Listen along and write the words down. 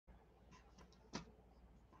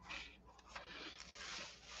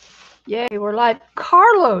Yay, we're live.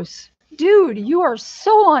 Carlos, dude, you are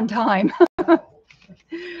so on time.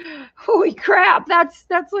 Holy crap, that's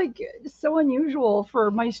like so unusual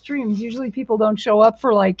for my streams. Usually people don't show up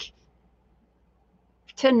for like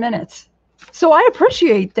 10 minutes. So I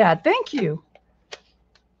appreciate that. Thank you.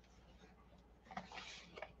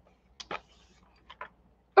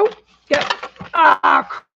 Oh, yeah.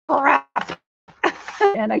 Ah, crap.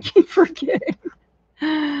 And I keep forgetting.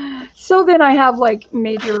 So then I have like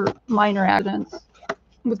major, minor accidents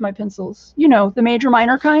with my pencils. You know, the major,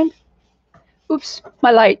 minor kind. Oops, my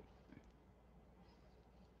light.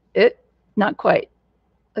 Not quite.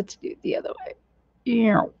 Let's do it the other way.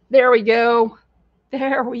 There we go.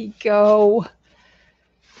 There we go.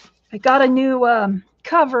 I got a new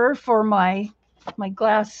cover for my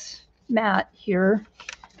glass mat here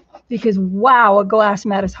because, wow, a glass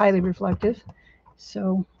mat is highly reflective.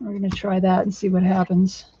 So we're going to try that and see what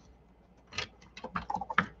happens.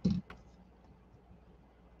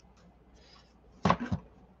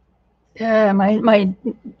 Yeah, my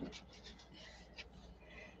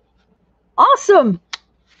awesome.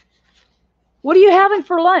 What are you having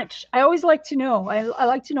for lunch? I always like to know. I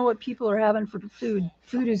like to know what people are having for food.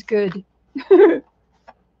 Food is good. There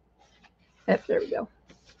we go.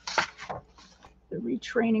 The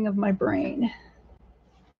retraining of my brain.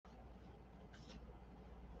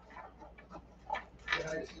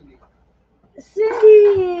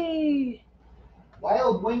 Cindy!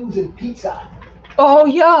 Wild wings and pizza. Oh,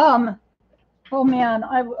 yum. Oh, man,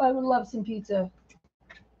 I would love some pizza.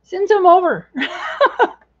 Send some over.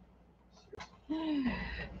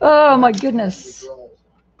 Oh, my goodness.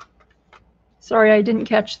 Sorry, I didn't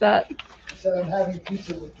catch that. I said I'm having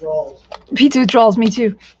pizza withdrawals. Pizza withdrawals, me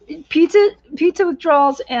too. Pizza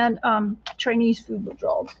withdrawals and Chinese food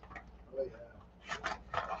withdrawals. Oh,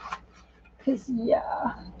 Because,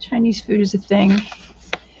 yeah, Chinese food is a thing.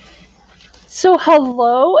 So,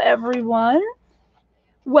 hello, everyone.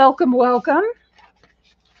 Welcome, welcome.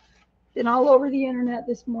 Been all over the internet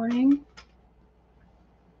this morning.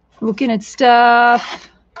 Looking at stuff.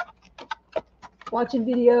 Watching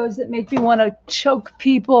videos that make me want to choke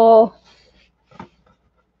people.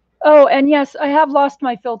 Oh, and yes, I have lost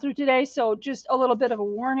my filter today, so just a little bit of a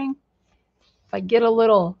warning. If I get a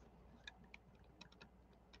little,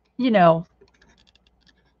 you know,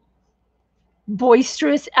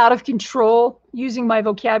 boisterous, out of control, using my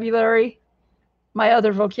vocabulary, my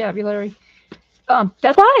other vocabulary,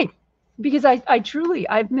 that's why. Because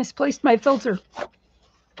I've misplaced my filter.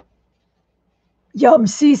 Yum.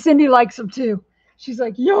 See, Cindy likes them too. She's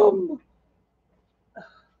like, yum.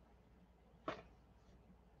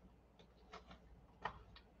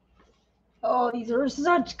 Oh, these are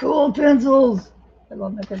such cool pencils. I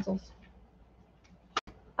love my pencils.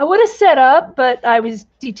 I would have set up, but I was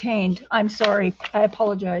detained. I'm sorry. I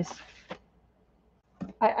apologize.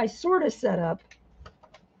 I sort of set up.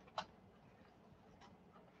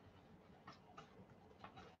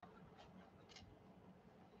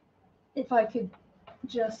 If I could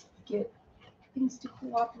just get things to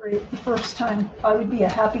cooperate the first time, I would be a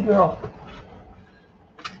happy girl.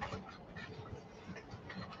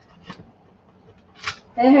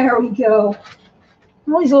 There we go.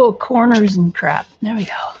 All these little corners and crap. There we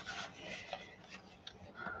go.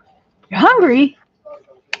 You're hungry?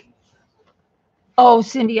 Oh,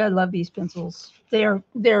 Cindy, I love these pencils.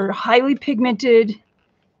 They're highly pigmented,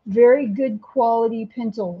 very good quality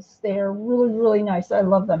pencils. They are really, really nice. I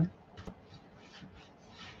love them.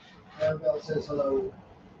 Maribel says hello.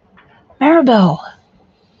 Maribel.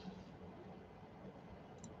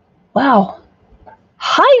 Wow.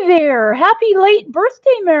 Hi there. Happy late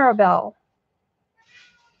birthday, Maribel.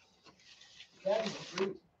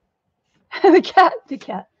 The cat. Come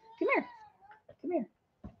here. Come here.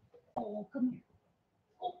 Oh, come here.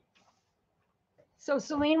 Oh. So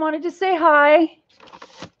Celine wanted to say hi.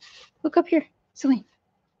 Look up here, Celine.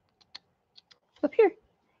 Up here.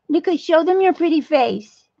 Nika, show them your pretty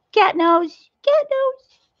face. Cat nose. Cat nose.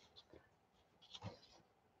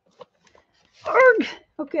 Arg.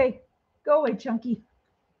 Okay. Go away, Chunky.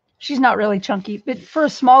 She's not really chunky, but for a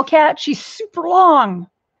small cat, she's super long.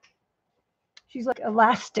 She's like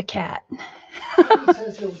Elasticat. He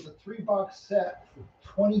says there was a $3 set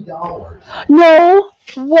for $20. No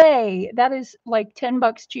way. That is like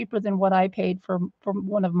 $10 cheaper than what I paid for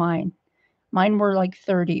one of mine. Mine were like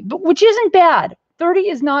 30, but which isn't bad. 30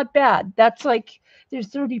 is not bad. That's like, there's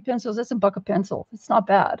 30 pencils. That's $1 a pencil. It's not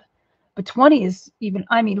bad. But 20 is even,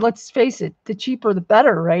 I mean, let's face it, the cheaper the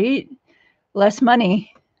better, right? Less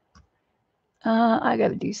money. I got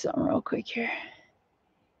to do something real quick here.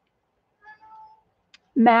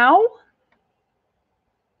 Mao?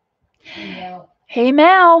 Hey, Mal. Hey,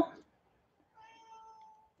 Mal.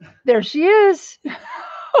 There she is. Wow,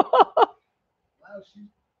 she's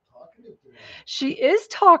talkative today. She is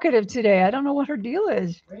talkative today. I don't know what her deal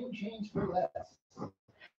is. Rain change for less.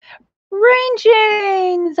 Rain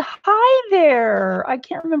Janes, hi there. I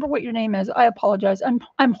can't remember what your name is. I apologize.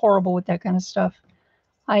 I'm horrible with that kind of stuff.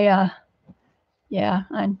 Yeah,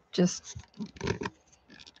 I'm just.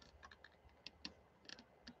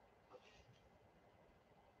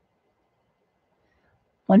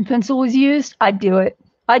 When pencil was used, I'd do it.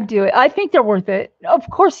 I'd do it. I think they're worth it. Of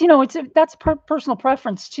course, you know, that's personal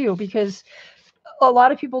preference too, because a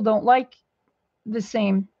lot of people don't like the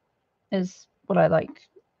same as what I like.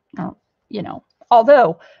 You know,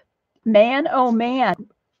 although, man, oh man,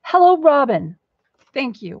 hello, Robin.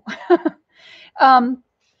 Thank you.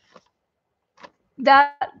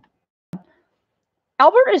 That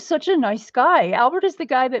Albert is such a nice guy. Albert is the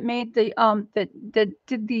guy that made the that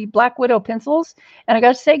did the Black Widow pencils. And I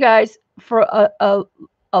got to say, guys, for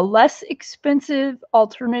a less expensive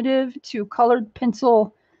alternative to colored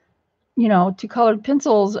pencil, you know, to colored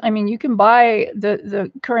pencils, I mean, you can buy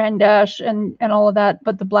the Caran d'Ache and all of that,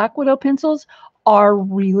 but the Black Widow pencils are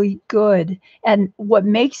really good. And what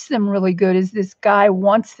makes them really good is this guy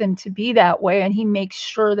wants them to be that way, and he makes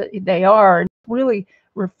sure that they are. And really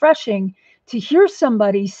refreshing to hear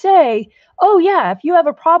somebody say, oh yeah, if you have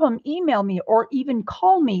a problem, email me or even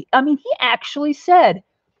call me. I mean, he actually said,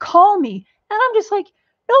 call me. And I'm just like,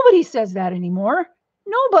 nobody says that anymore.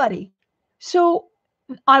 Nobody. So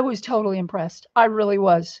I was totally impressed. I really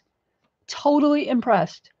was totally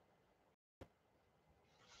impressed.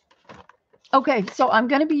 Okay, so I'm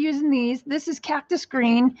going to be using these. This is cactus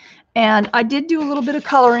green, and I did do a little bit of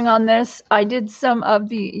coloring on this. I did some of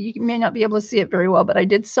the, you may not be able to see it very well, but I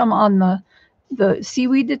did some on the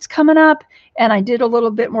seaweed that's coming up, and I did a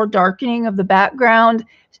little bit more darkening of the background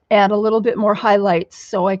and a little bit more highlights,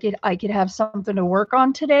 so I could have something to work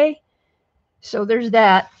on today. So there's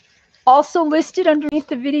that. Also listed underneath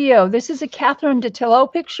the video, this is a Katherine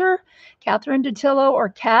Datillo picture. Katherine Datillo, or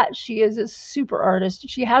Kat, she is a super artist.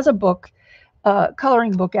 She has a book,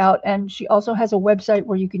 coloring book out, and she also has a website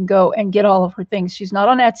where you can go and get all of her things. She's not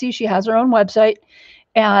on Etsy. She has her own website,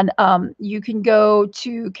 and you can go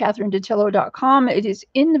to catherinedatillo.com. It is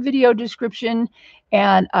in the video description,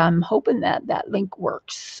 and I'm hoping that that link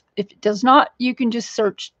works. If it does not, you can just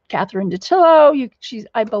search Katherine Datillo.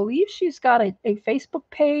 I believe she's got a Facebook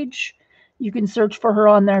page. You can search for her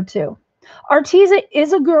on there too. Arteza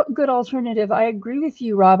is a good alternative. I agree with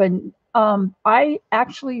you, Robin. I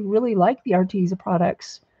actually really like the Arteza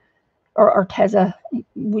products, or Arteza,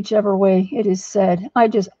 whichever way it is said.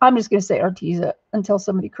 I'm just going to say Arteza until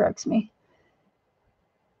somebody corrects me.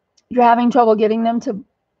 You're having trouble getting them to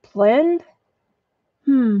blend?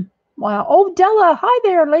 Wow. Oh, Della, hi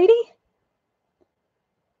there, lady.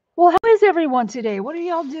 Well, how is everyone today? What are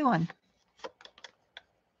y'all doing?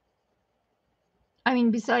 I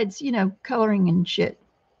mean, besides, you know, coloring and shit.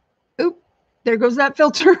 Oop, there goes that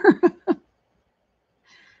filter.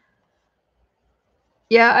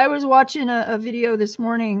 Yeah, I was watching a video this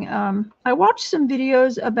morning. I watched some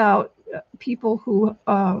videos about people who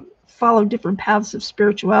follow different paths of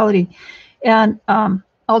spirituality and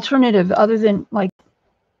alternative, other than like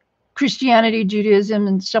Christianity, Judaism,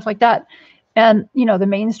 and stuff like that. And, you know, the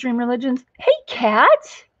mainstream religions. Hey, Kat.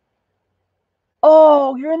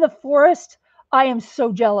 Oh, you're in the forest? I am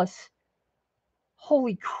so jealous.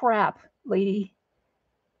 Holy crap, lady.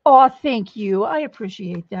 Oh, thank you. I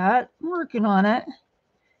appreciate that. I'm working on it.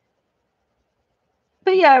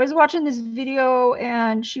 But yeah, I was watching this video,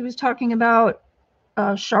 and she was talking about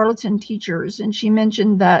charlatan teachers, and she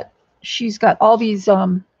mentioned that she's got all these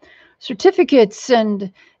certificates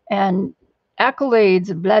and accolades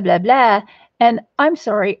and blah blah blah. And I'm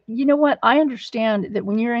sorry, you know what? I understand that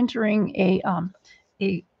when you're entering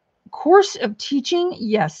a course of teaching,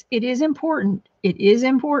 yes, it is important. It is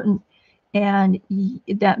important. And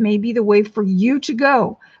that may be the way for you to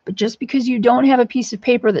go. But just because you don't have a piece of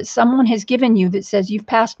paper that someone has given you that says you've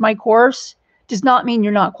passed my course does not mean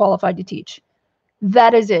you're not qualified to teach.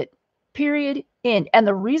 That is it. Period. End. And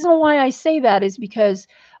the reason why I say that is because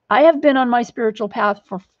I have been on my spiritual path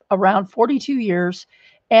for around 42 years,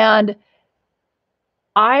 and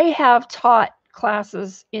I have taught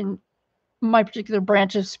classes in my particular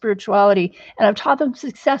branch of spirituality, and I've taught them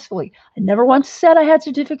successfully. I never once said I had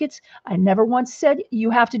certificates. I never once said you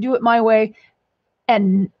have to do it my way,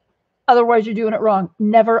 and otherwise you're doing it wrong.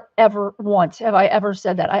 Never, ever once have I ever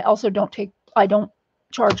said that. I also don't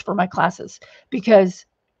charge for my classes, because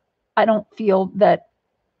I don't feel that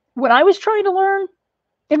when I was trying to learn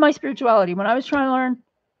in my spirituality, when I was trying to learn,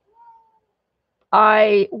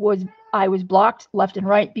 I was blocked left and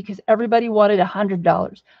right because everybody wanted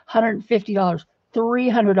 $100, $150,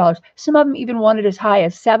 $300. Some of them even wanted as high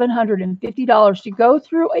as $750 to go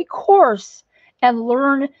through a course and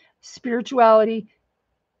learn spirituality,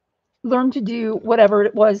 learn to do whatever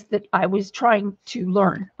it was that I was trying to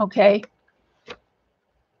learn. Okay.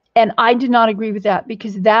 And I did not agree with that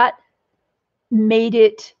because that made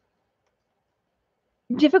it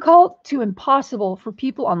difficult to impossible for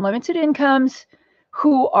people on limited incomes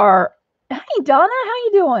who are, hey Donna, how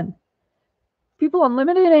you doing? People on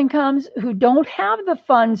limited incomes who don't have the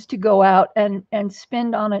funds to go out and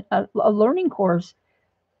spend on a learning course.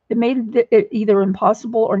 It made it either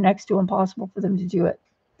impossible or next to impossible for them to do it.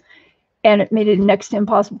 And it made it next to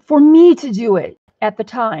impossible for me to do it at the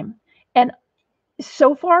time. And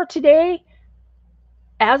so far today,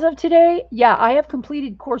 as of today, yeah, I have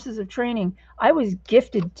completed courses of training. I was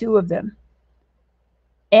gifted 2 of them.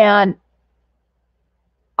 And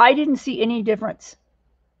I didn't see any difference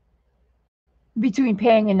between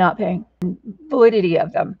paying and not paying, validity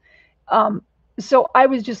of them. So I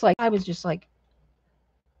was just like,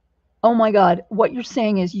 oh my God, what you're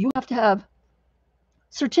saying is you have to have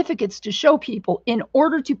certificates to show people in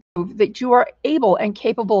order to prove that you are able and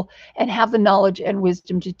capable and have the knowledge and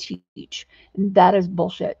wisdom to teach. And that is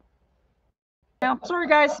bullshit. Now, sorry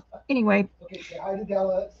guys. Anyway. Okay, say hi to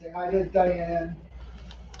Della, say hi to Diane.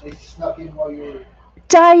 They snuck in while you were...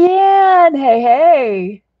 Diane,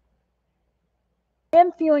 hey. I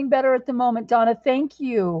am feeling better at the moment, Donna. Thank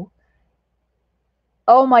you.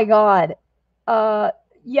 Oh my God.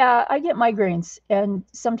 Yeah, I get migraines, and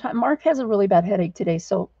sometimes Mark has a really bad headache today,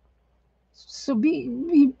 so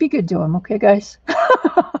be good to him, okay, guys?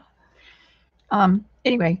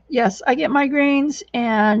 Anyway, yes, I get migraines,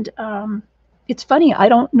 and it's funny, I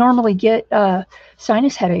don't normally get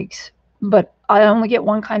sinus headaches, but I only get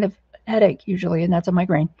one kind of headache usually, and that's a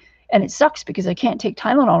migraine. And it sucks because I can't take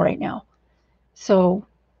Tylenol right now. So,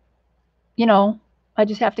 you know, I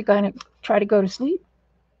just have to kind of try to go to sleep.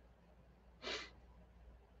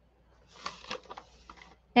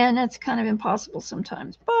 And that's kind of impossible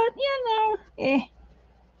sometimes. But, you know,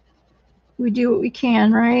 we do what we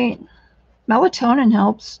can, right? Melatonin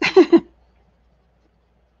helps.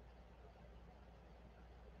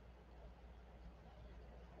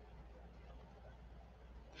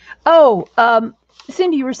 Oh,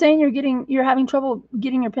 Cindy, you were saying you're having trouble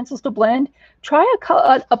getting your pencils to blend. Try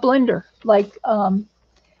a blender. Like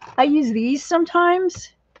I use these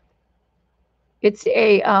sometimes. It's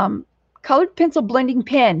a colored pencil blending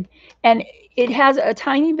pen, and it has a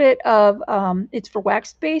tiny bit of it's for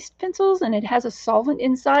wax-based pencils, and it has a solvent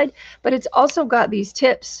inside, but it's also got these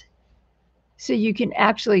tips, so you can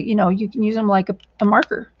actually, you know, you can use them like a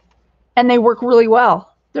marker, and they work really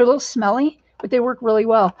well. They're a little smelly, but they work really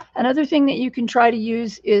well. Another thing that you can try to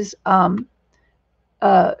use is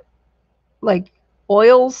like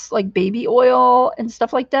oils, like baby oil and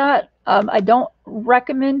stuff like that. I don't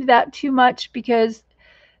recommend that too much because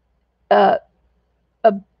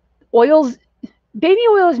oils, baby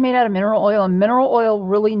oil is made out of mineral oil, and mineral oil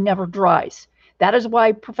really never dries. That is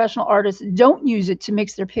why professional artists don't use it to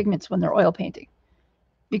mix their pigments when they're oil painting,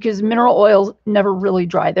 because mineral oils never really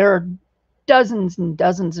dry. There are dozens and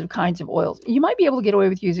dozens of kinds of oils. You might be able to get away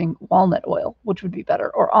with using walnut oil, which would be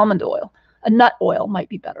better, or almond oil. A nut oil might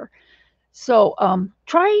be better. So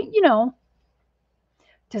try, you know,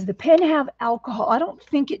 does the pen have alcohol? I don't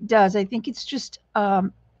think it does. I think it's just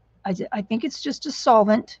I think it's just a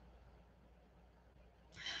solvent.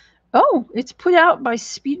 Oh, it's put out by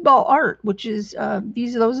Speedball Art, which is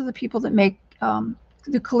those are the people that make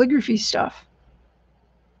the calligraphy stuff.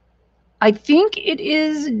 I think it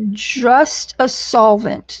is just a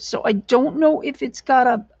solvent, so I don't know if it's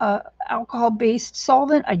got a alcohol-based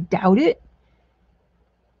solvent. I doubt it.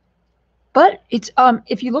 But it's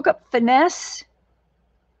if you look up Finesse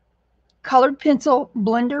colored pencil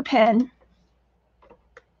blender pen,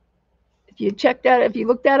 if you check that, if you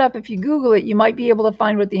look that up, if you Google it, you might be able to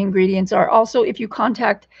find what the ingredients are. Also, if you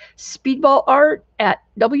contact Speedball Art at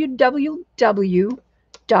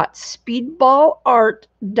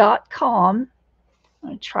www.speedballart.com, I'm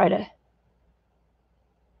going to try to,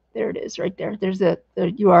 there it is right there. There's the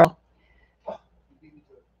URL.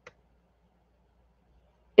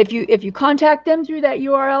 If you contact them through that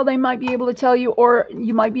URL, they might be able to tell you, or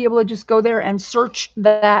you might be able to just go there and search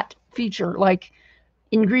that feature, like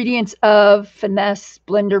ingredients of Finesse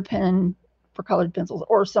blender pen for colored pencils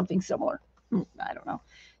or something similar. I don't know.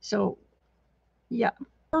 So yeah,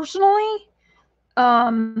 personally,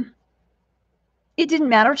 it didn't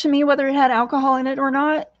matter to me whether it had alcohol in it or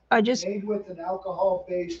not. I just made with an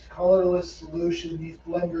alcohol-based colorless solution. These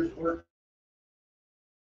blenders work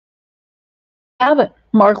haven't.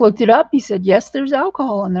 Mark looked it up. He said, yes, there's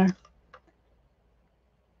alcohol in there.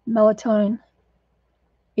 Melatonin.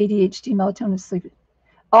 ADHD, melatonin is sleeping.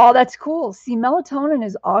 Oh, that's cool. See, melatonin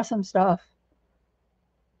is awesome stuff.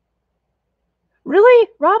 Really,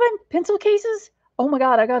 Robin? Pencil cases? Oh my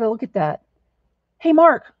God, I got to look at that. Hey,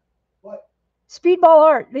 Mark. What? Speedball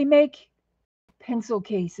Art. They make pencil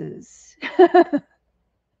cases.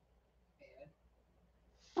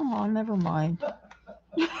 Oh, never mind.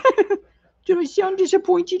 Did I sound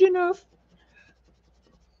disappointed enough?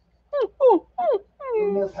 A little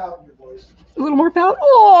more pout in your voice. A little more pout?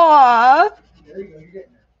 Aww. There you go. You're getting there.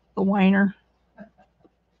 The whiner.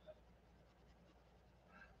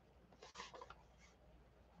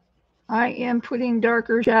 I am putting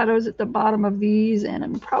darker shadows at the bottom of these, and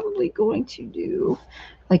I'm probably going to do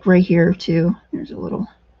like right here too. There's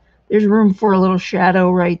room for a little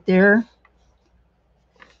shadow right there.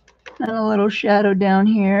 And a little shadow down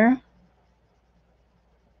here.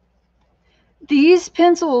 These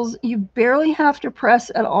pencils, you barely have to press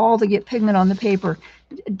at all to get pigment on the paper.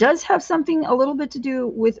 It does have something a little bit to do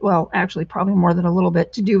with, well, actually probably more than a little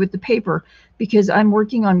bit to do with the paper, because I'm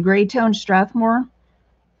working on gray tone Strathmore.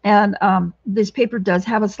 And this paper does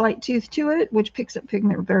have a slight tooth to it, which picks up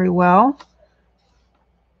pigment very well.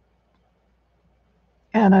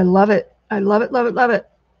 And I love it. I love it, love it, love it.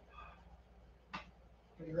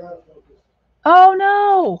 You're out of focus. Oh,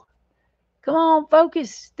 no. Come on,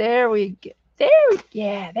 focus. There we go.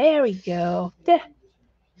 There we go. There.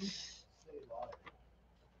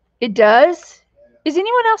 It does? Is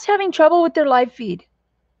anyone else having trouble with their live feed?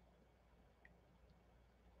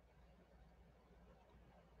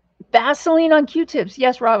 Vaseline on Q-tips.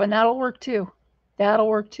 Yes, Robin, that'll work too. That'll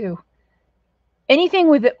work too. Anything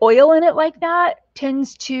with the oil in it like that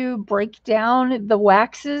tends to break down the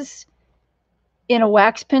waxes in a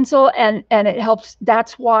wax pencil, and it helps.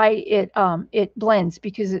 That's why it blends,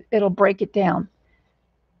 because it'll break it down.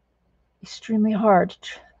 Extremely hard.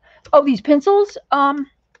 Oh, these pencils, I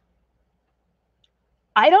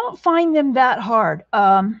don't find them that hard.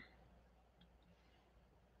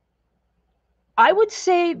 I would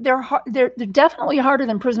say they're definitely harder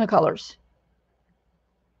than Prismacolors.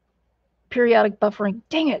 Periodic buffering.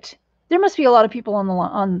 Dang it! There must be a lot of people on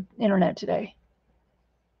the internet today.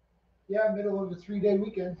 Yeah, middle of a 3-day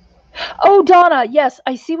weekend. Oh, Donna, yes,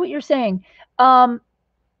 I see what you're saying. I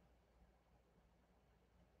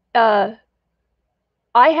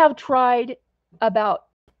have tried about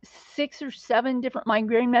 6 or 7 different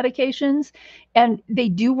migraine medications, and they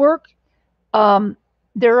do work.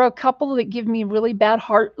 There are a couple that give me really bad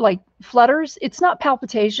heart, like flutters. It's not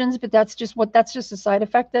palpitations, but that's just a side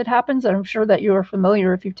effect that happens. I'm sure that you are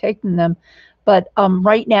familiar if you've taken them. But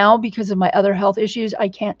right now, because of my other health issues, I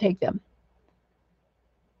can't take them.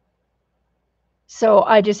 So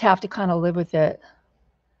I just have to kind of live with it.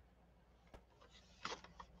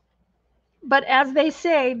 But as they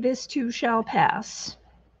say, this too shall pass.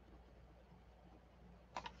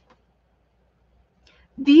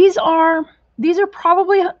 These are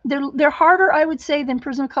probably, they're harder, I would say, than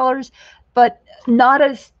Prismacolors, but not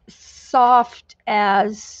as soft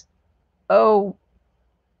as, oh,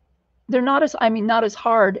 they're not as, I mean, not as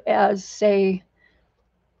hard as, say,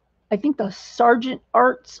 I think the Sargent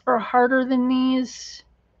Arts are harder than these.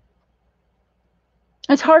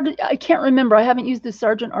 It's hard to, I can't remember. I haven't used the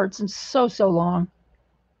Sargent Arts in so long.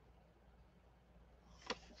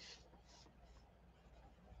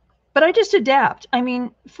 But I just adapt. I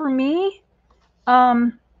mean, for me,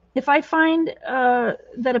 if I find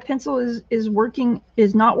that a pencil is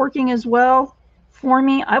not working as well for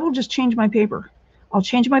me, I will just change my paper. I'll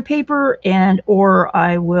change my paper, or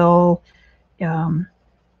I will, you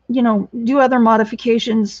know, do other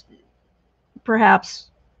modifications, perhaps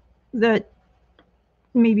that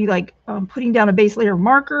maybe like putting down a base layer of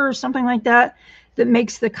marker or something like that, that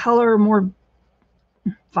makes the color more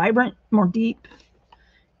vibrant, more deep,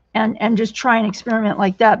 and just try and experiment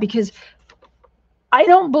like that. Because I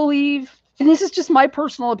don't believe, and this is just my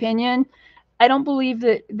personal opinion, I don't believe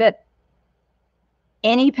that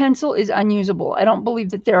any pencil is unusable. I don't believe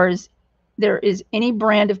that there is any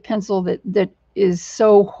brand of pencil that is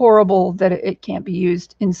so horrible that it can't be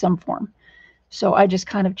used in some form. So I just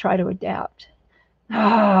kind of try to adapt.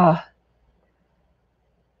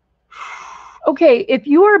 Okay, if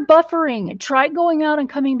you are buffering, try going out and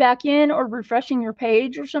coming back in, or refreshing your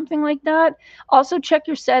page or something like that. Also check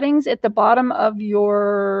your settings at the bottom of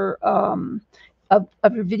your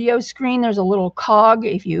of your video screen. There's a little cog.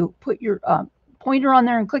 If you put your pointer on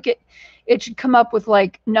there and click it, it should come up with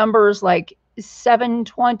like numbers like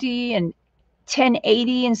 720 and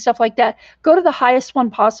 1080 and stuff like that, go to the highest one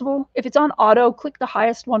possible. If it's on auto, click the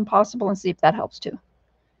highest one possible and see if that helps too.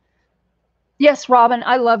 Yes, Robin,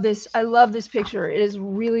 I love this. I love this picture. It is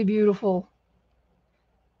really beautiful.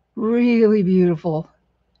 Really beautiful.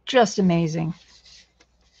 Just amazing.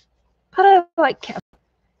 But I like Katherine.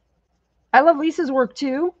 I love Lisa's work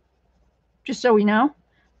too, just so we know.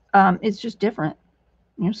 It's just different.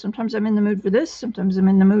 You know, sometimes I'm in the mood for this, sometimes I'm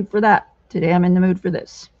in the mood for that. Today I'm in the mood for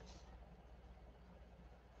this.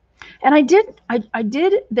 And I did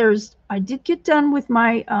get done with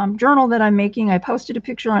my journal that I'm making. I posted a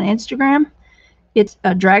picture on Instagram. It's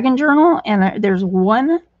a dragon journal, and there's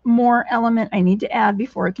one more element I need to add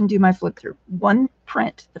before I can do my flip through. One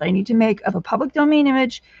print that I need to make of a public domain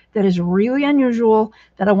image that is really unusual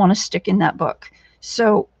that I want to stick in that book.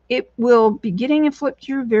 So it will be getting a flip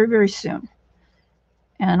through very, very soon.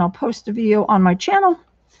 And I'll post a video on my channel,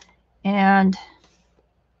 and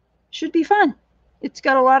should be fun. It's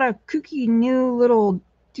got a lot of kooky new little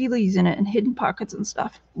dealies in it and hidden pockets and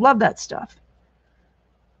stuff. Love that stuff.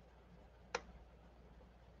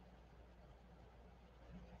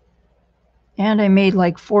 And I made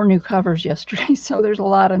like 4 new covers yesterday, so there's a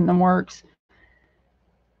lot in the works.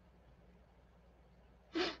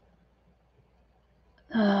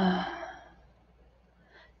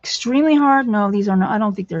 Extremely hard? No, these are not. I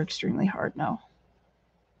don't think they're extremely hard, no.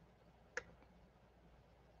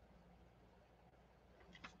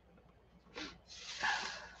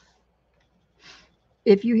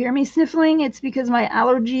 If you hear me sniffling, it's because my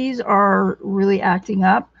allergies are really acting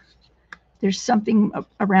up. There's something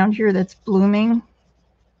around here that's blooming.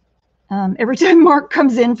 Every time Mark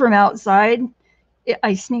comes in from outside,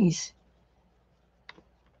 I sneeze.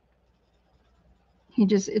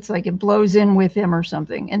 It's like it blows in with him or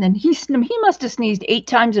something. And then he must have sneezed 8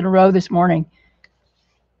 times in a row this morning.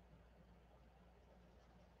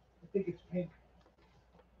 I think it's pink.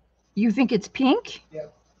 You think it's pink? Yeah.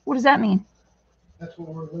 What does that mean? That's what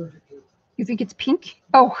we're allergic to. You think it's pink?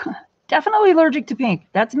 Oh, definitely allergic to pink.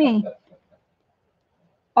 That's me.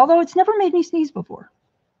 Although it's never made me sneeze before.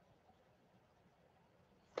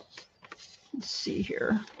 Let's see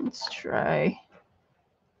here. Let's try.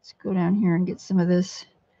 Let's go down here and get some of this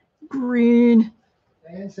green.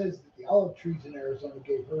 Diane says that the olive trees in Arizona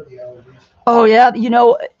gave her the allergies. Oh yeah, you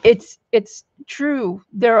know, it's true.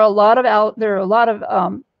 There are a lot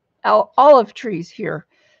of olive trees here.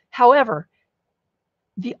 However,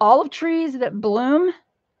 the olive trees that bloom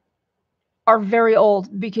are very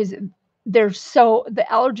old because the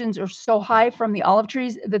allergens are so high from the olive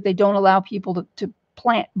trees that they don't allow people to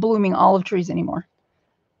plant blooming olive trees anymore.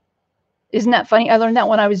 Isn't that funny? I learned that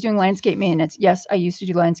when I was doing landscape maintenance. Yes, I used to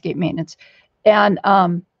do landscape maintenance. And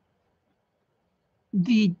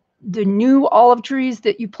the new olive trees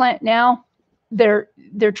that you plant now, they're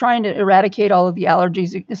trying to eradicate all of the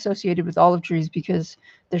allergies associated with olive trees because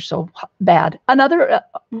they're so bad. Another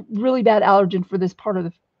really bad allergen for this part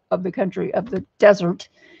of the country, of the desert,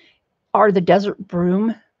 are the desert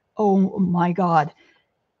broom. Oh my God.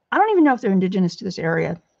 I don't even know if they're indigenous to this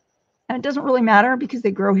area. And it doesn't really matter because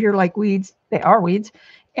they grow here like weeds. They are weeds.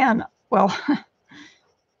 And, well,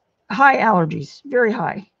 high allergies, very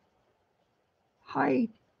high. High,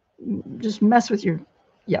 just mess with your,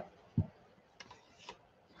 yeah.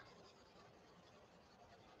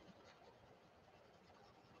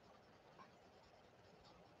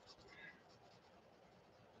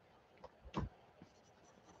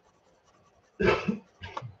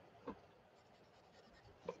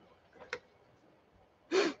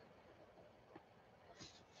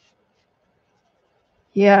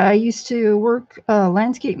 Yeah, I used to work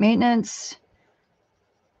landscape maintenance,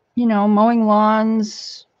 you know, mowing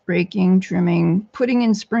lawns, raking, trimming, putting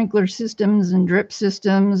in sprinkler systems and drip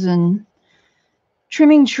systems and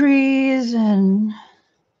trimming trees and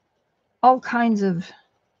all kinds of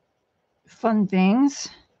fun things.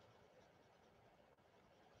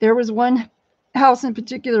 There was one house in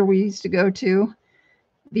particular we used to go to.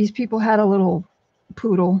 These people had a little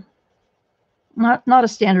poodle. Not a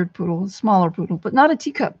standard poodle, a smaller poodle, but not a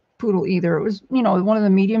teacup poodle either. It was, you know, one of the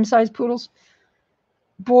medium-sized poodles.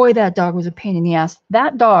 Boy, that dog was a pain in the ass.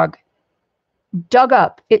 That dog dug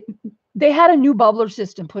up. They had a new bubbler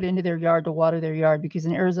system put into their yard to water their yard because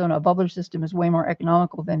in Arizona, a bubbler system is way more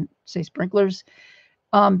economical than, say, sprinklers,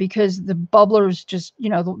 because the bubblers just, you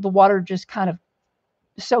know, the water just kind of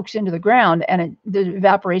soaks into the ground and the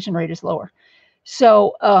evaporation rate is lower.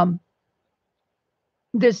 So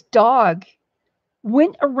this dog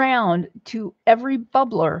went around to every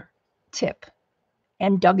bubbler tip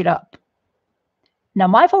and dug it up. Now,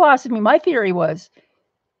 my philosophy, my theory was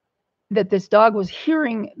that this dog was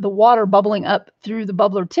hearing the water bubbling up through the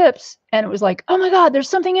bubbler tips, and it was like, oh my God, there's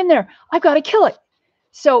something in there. I've got to kill it.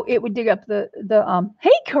 So it would dig up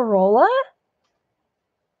hey, Corolla.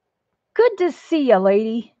 Good to see you,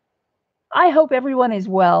 lady. I hope everyone is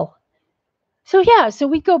well. So yeah, so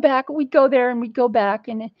we'd go there and we'd go back,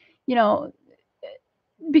 and, you know,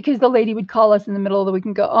 because the lady would call us in the middle of the week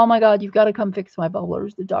and go, oh my God, you've got to come fix my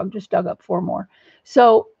bubblers. The dog just dug up 4 more.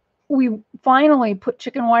 So we finally put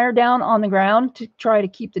chicken wire down on the ground to try to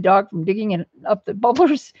keep the dog from digging it up the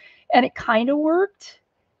bubblers. And it kind of worked.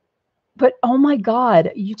 But oh my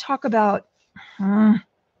God, you talk about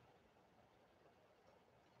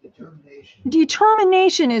determination.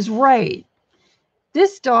 Determination is right.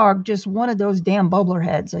 This dog just wanted those damn bubbler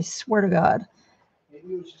heads. I swear to God.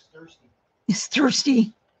 Maybe it was just thirsty. It's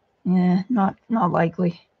thirsty. Yeah, not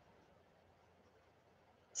likely.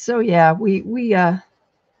 So yeah, we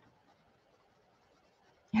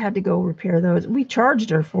had to go repair those. We charged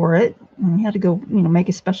her for it, and we had to go, make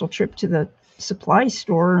a special trip to the supply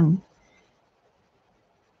store and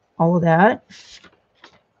all of that.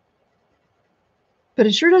 But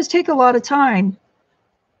it sure does take a lot of time.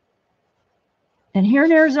 And here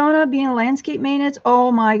in Arizona, being a landscape maintenance,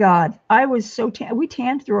 oh my God, I was so tan. We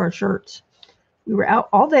tanned through our shirts. We were out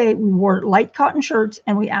all day. We wore light cotton shirts,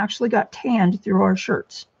 and we actually got tanned through our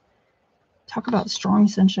shirts. Talk about strong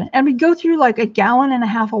sunshine. And we go through like 1.5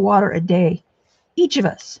 gallons of water a day, each of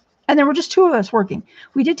us. And there were just 2 of us working.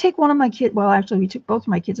 We did take one of my kids. Well, actually, we took both of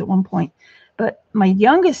my kids at one point. But my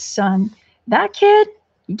youngest son, that kid,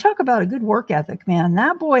 you talk about a good work ethic, man.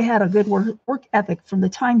 That boy had a good work ethic from the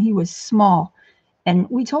time he was small. And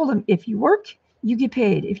we told him, if you work, you get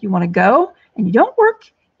paid. If you want to go and you don't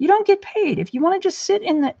work, you don't get paid. If you want to just sit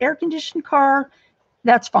in the air-conditioned car,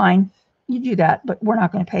 that's fine. You do that, but we're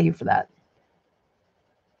not going to pay you for that.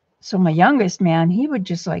 So my youngest, man, he would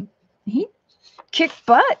just he kicked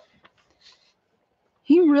butt.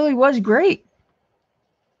 He really was great.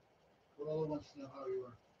 Corolla wants to know how you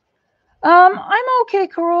are. I'm okay,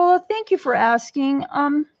 Corolla. Thank you for asking.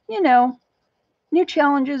 New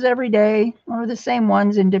challenges every day, or the same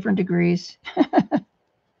ones in different degrees.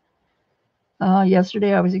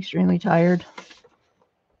 Yesterday I was extremely tired.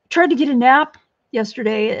 Tried to get a nap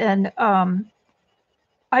yesterday, and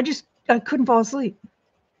I couldn't fall asleep.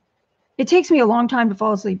 It takes me a long time to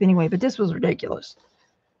fall asleep anyway, but this was ridiculous.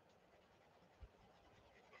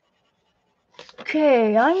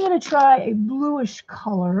 Okay, I'm going to try a bluish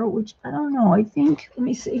color, which I don't know. I think, let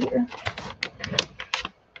me see here.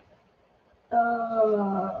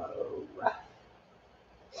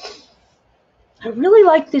 I really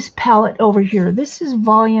like this palette over here. This is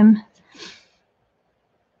volume,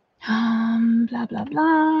 blah, blah,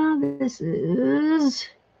 blah. This is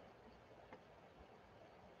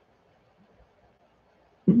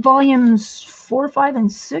volumes 4, 5,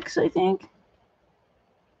 and 6, I think.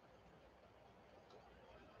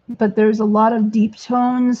 But there's a lot of deep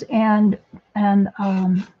tones, and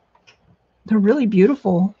they're really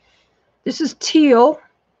beautiful. This is teal.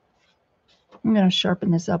 I'm going to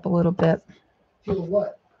sharpen this up a little bit. Teal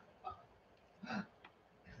what?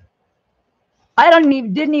 I didn't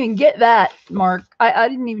even get that, Mark. I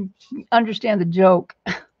didn't even understand the joke.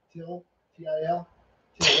 Teal? T-I-L?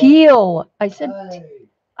 Teal. I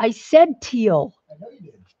said teal. I know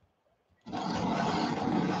you did.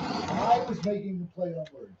 I was making the play on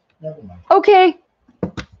words. Never mind. Okay.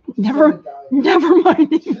 Never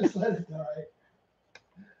mind. Just let it die.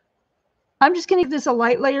 I'm just going to give this a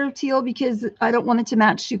light layer of teal because I don't want it to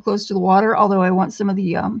match too close to the water, although I want some of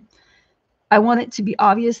the, I want it to be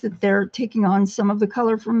obvious that they're taking on some of the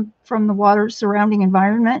color from the water surrounding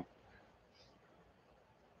environment.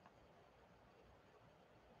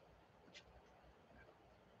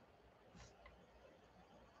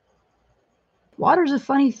 Water's a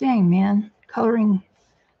funny thing, man.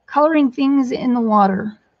 Coloring things in the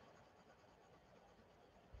water.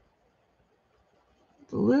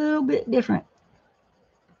 It's a little bit different.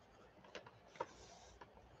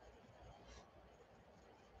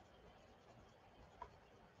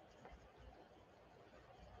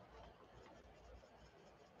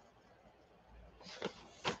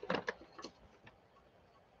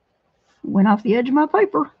 Went off the edge of my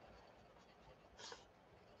paper.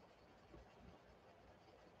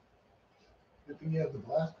 Good thing you have the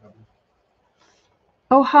glass cover.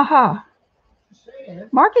 Oh, haha. Just saying.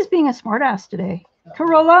 Mark is being a smartass today.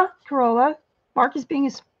 Corolla, Mark is being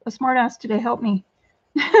a smartass today. Help me.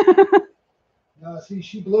 No, see,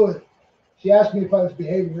 she blew it. She asked me if I was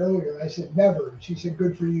behaving earlier, and I said never. And she said,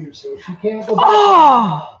 good for you. So she can't go back.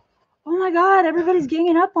 Oh my God, everybody's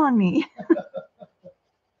ganging up on me.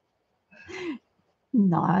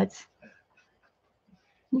 Not.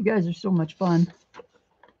 You guys are so much fun.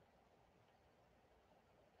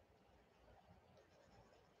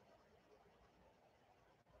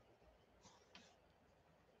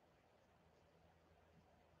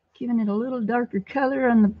 Giving it a little darker color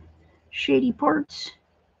on the shady parts.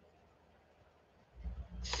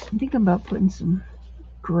 I think I'm about putting some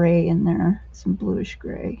gray in there, some bluish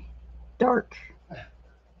gray, dark.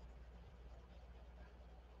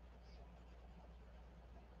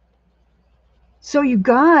 So you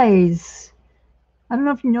guys, I don't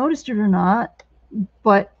know if you noticed it or not,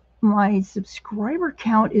 but my subscriber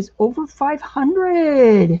count is over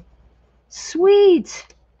 500. Sweet.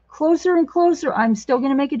 Closer and closer. I'm still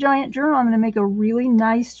going to make a giant journal. I'm going to make a really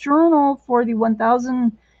nice journal for the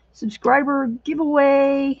 1,000 subscriber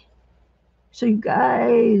giveaway. So you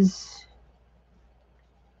guys,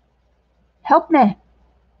 help me.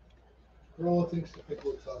 Corolla thinks the pic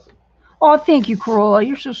looks awesome. Oh, thank you, Corolla.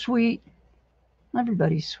 You're so sweet.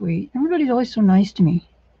 Everybody's sweet. Everybody's always so nice to me.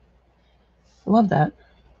 I love that.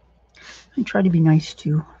 I try to be nice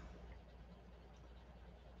too.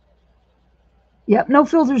 Yep, no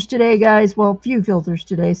filters today, guys. Well, few filters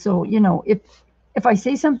today. So, you know, if I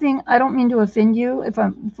say something, I don't mean to offend you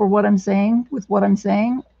for what I'm saying, with what I'm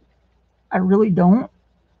saying. I really don't.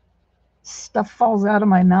 Stuff falls out of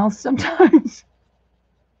my mouth sometimes.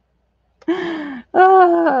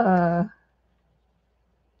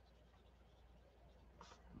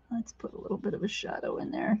 Let's put a little bit of a shadow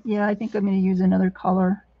in there. Yeah, I think I'm going to use another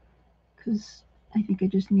color because I think I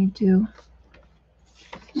just need to.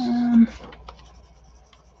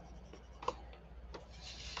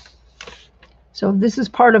 So this is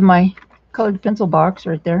part of my colored pencil box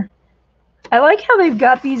right there. I like how they've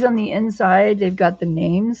got these on the inside. They've got the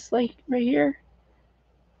names like right here.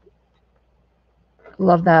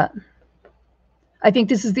 Love that. I think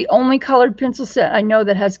this is the only colored pencil set I know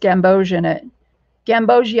that has gamboge in it.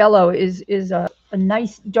 Gamboge yellow is a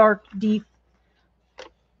nice, dark, deep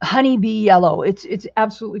honeybee yellow. It's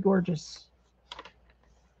absolutely gorgeous.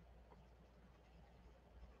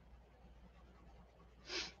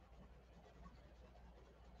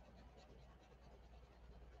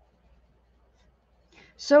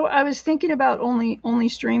 So I was thinking about only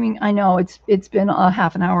streaming. I know it's been a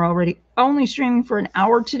half an hour already. Only streaming for an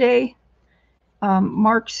hour today.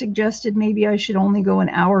 Mark suggested maybe I should only go an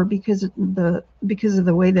hour because of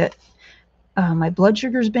the way that my blood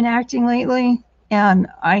sugar's been acting lately, and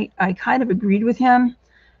I kind of agreed with him.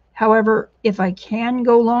 However, if I can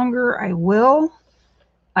go longer, I will.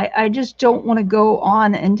 I just don't want to go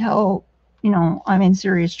on until, you know, I'm in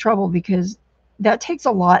serious trouble, because that takes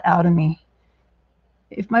a lot out of me.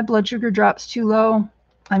 If my blood sugar drops too low,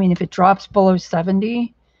 I mean, if it drops below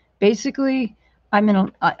 70, basically,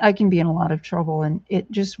 I can be in a lot of trouble, and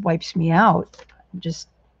it just wipes me out.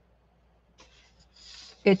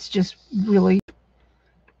 It's just really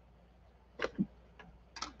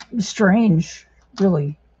strange,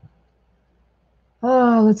 really.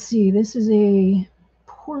 Oh, let's see. This is a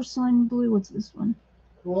porcelain blue. What's this one?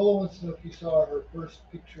 Corolla wants to know if you saw her first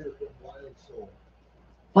picture from Wild Soul.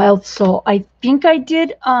 Wild Soul. I think I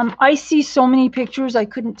did. I see so many pictures. I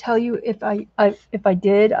couldn't tell you if I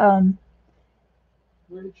did.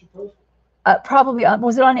 Where did you post it? Probably.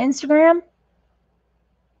 Was it on Instagram?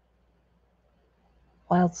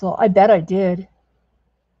 Wild Soul. I bet I did.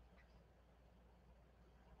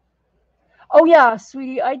 Oh yeah,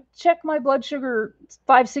 sweetie. I check my blood sugar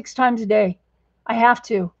 5-6 times a day. I have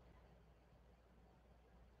to.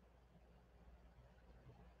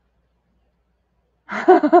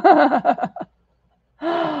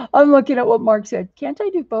 I'm looking at what Mark said. Can't I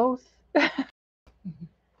do both?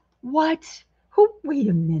 What? Who? Wait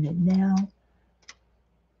a minute now.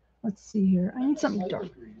 Let's see here. I need something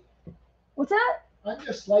dark. Greedy. What's that? I'm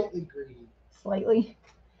just slightly greedy. Slightly.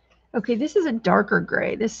 Okay, this is a darker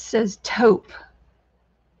gray. This says taupe.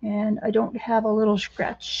 And I don't have a little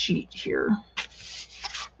scratch sheet here.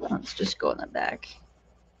 Let's just go in the back.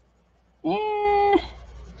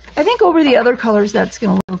 I think over the other colors that's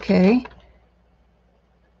going to look okay.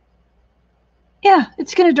 Yeah,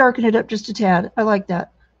 it's going to darken it up just a tad. I like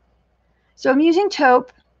that. So I'm using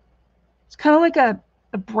taupe. It's kind of like a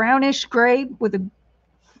brownish gray with an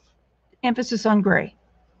emphasis on gray.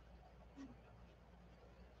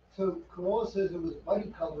 So Corolla says it was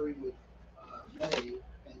buddy coloring with May,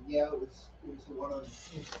 and yeah, it was the one on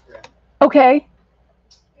Instagram. Okay.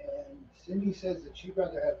 And Cindy says that she'd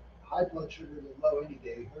rather have high blood sugar than low any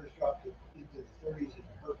day. Hers dropped into the 30s and it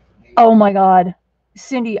hurt for me. Oh my God.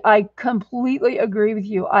 Cindy, I completely agree with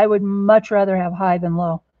you. I would much rather have high than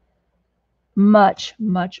low. Much,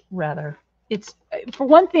 much rather. It's, for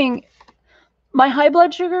one thing, my high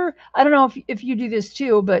blood sugar, I don't know if you do this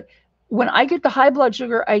too, but when I get the high blood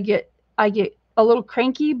sugar, I get a little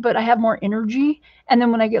cranky, but I have more energy. And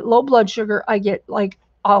then when I get low blood sugar, I get like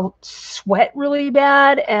I'll sweat really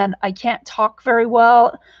bad and I can't talk very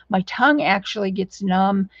well. My tongue actually gets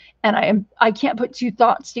numb and I can't put two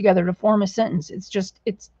thoughts together to form a sentence.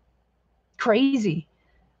 It's crazy.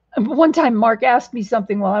 One time Mark asked me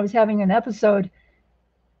something while I was having an episode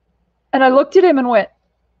and I looked at him and went,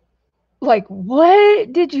 like,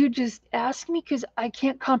 what did you just ask me? Because I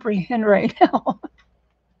can't comprehend right now.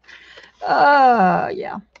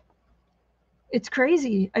 Yeah. It's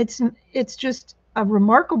crazy. It's just a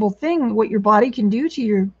remarkable thing what your body can do to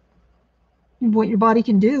your what your body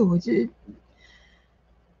can do.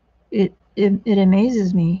 It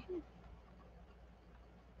amazes me.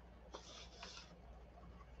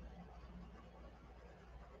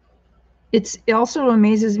 It also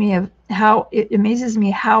amazes me of how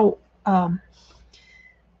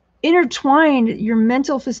intertwined your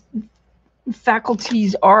mental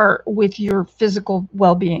faculties are with your physical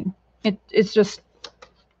well-being. It's just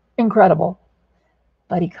incredible.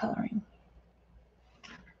 Buddy coloring.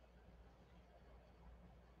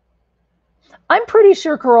 I'm pretty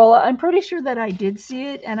sure, Corolla, I'm pretty sure that I did see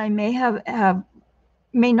it, and I may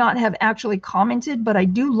not have actually commented, but I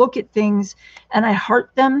do look at things and I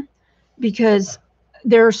heart them because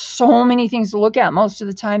there are so many things to look at most of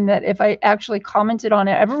the time that if I actually commented on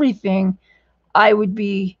everything, I'd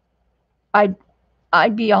be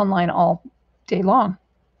online all day long.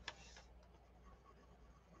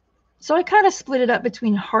 So I kind of split it up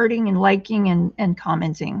between hearting and liking and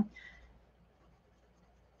commenting.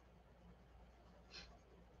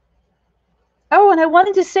 Oh, and I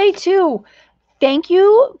wanted to say too, thank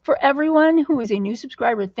you for everyone who is a new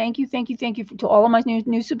subscriber. Thank you to all of my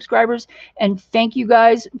new subscribers. And thank you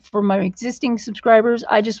guys for my existing subscribers.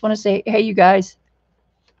 I just want to say, hey, you guys,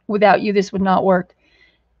 without you, this would not work.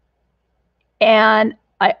 And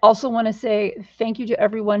I also want to say thank you to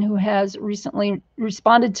everyone who has recently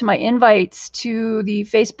responded to my invites to the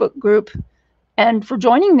Facebook group and for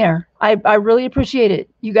joining there. I really appreciate it.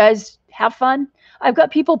 You guys have fun. I've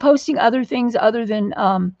got people posting other things other than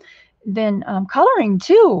coloring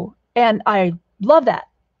too. And I love that.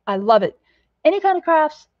 I love it. Any kind of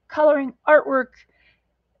crafts, coloring, artwork,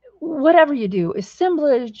 whatever you do,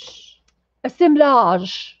 assemblage,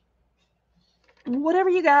 whatever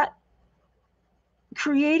you got,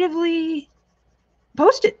 creatively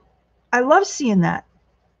post it. I love seeing that.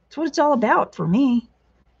 It's what it's all about for me.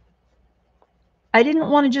 I didn't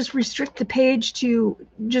want to just restrict the page to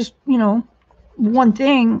just, one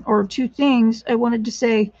thing or two things. I wanted to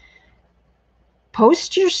say,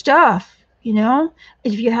 post your stuff,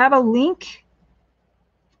 if you have a link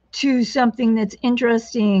to something that's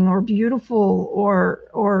interesting or beautiful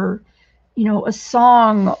or a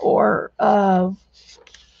song or I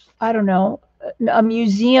don't know, a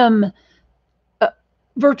museum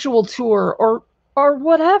virtual tour or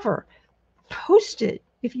whatever, post it.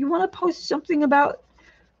 If you want to post something about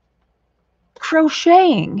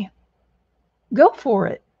crocheting, go for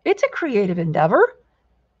it. It's a creative endeavor.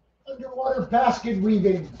 Underwater basket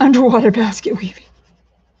weaving. Underwater basket weaving.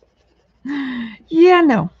 Yeah,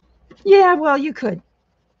 no. Yeah, well, you could.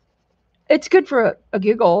 It's good for a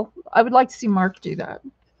giggle. I would like to see Mark do that.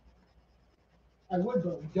 I would,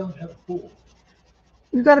 but we don't have a pool.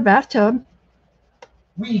 We've got a bathtub.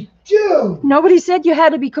 We do. Nobody said you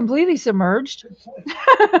had to be completely submerged.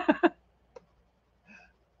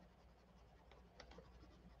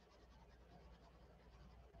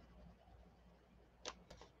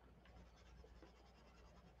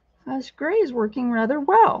 This gray is working rather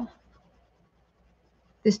well.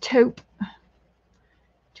 This taupe.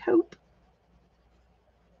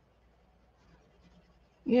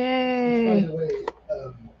 Yay. By the way,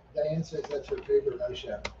 Diane says that's her favorite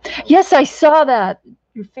eyeshadow. Yes, I saw that.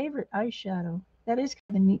 Your favorite eyeshadow. That is kind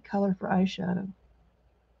of a neat color for eyeshadow.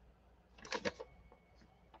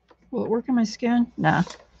 Will it work on my skin? Nah.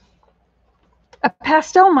 A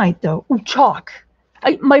pastel might, though. Ooh, chalk.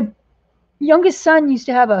 My youngest son used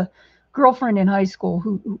to have a girlfriend in high school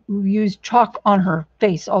who used chalk on her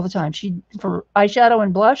face all the time. For eyeshadow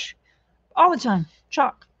and blush, all the time,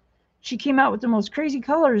 chalk. She came out with the most crazy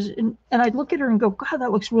colors, and I'd look at her and go, God,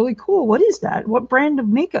 that looks really cool. What is that? What brand of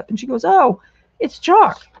makeup? And she goes, oh, it's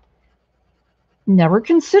chalk. Never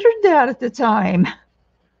considered that at the time.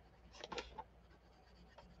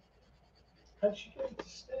 How'd she get it to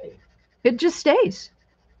stay? It just stays.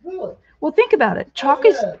 Really? Well, think about it. Chalk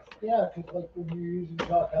is... Yeah, because like when you're using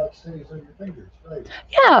chalk, how it stays on your fingers, right?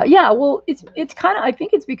 Yeah. Well, it's kind of... I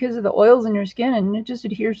think it's because of the oils in your skin, and it just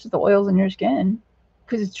adheres to the oils in your skin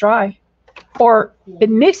because it's dry. or it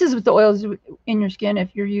mixes with the oils in your skin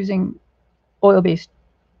if you're using oil-based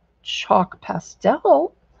chalk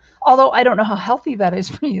pastel. Although I don't know how healthy that is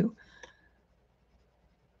for you.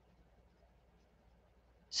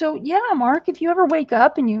 So yeah, Mark, if you ever wake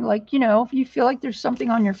up and you like, you know, if you feel like there's something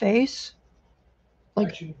on your face, like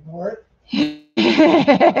I should ignore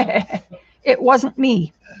it. It wasn't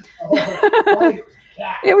me. Oh, right, it was the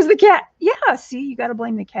cat. It was the cat. Yeah, see, you got to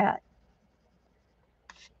blame the cat.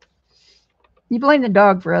 You blame the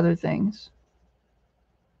dog for other things.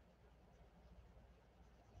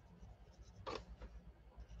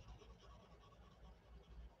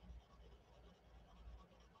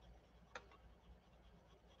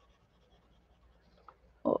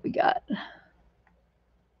 What we got?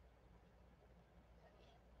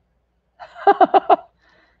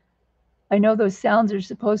 I know those sounds are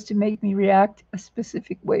supposed to make me react a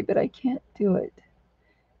specific way, but I can't do it.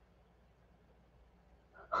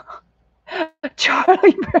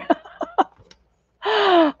 Charlie Brown.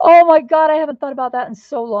 Oh my God, I haven't thought about that in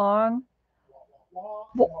so long.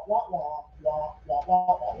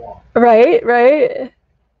 Right, right.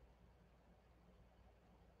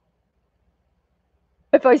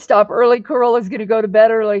 If I stop early, Corolla's going to go to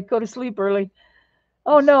bed early, go to sleep early.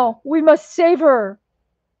 Oh no, we must save her.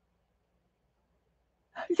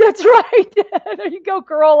 That's right. There you go,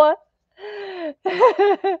 Corolla.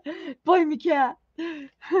 Blame the cat.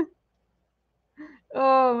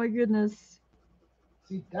 Oh my goodness.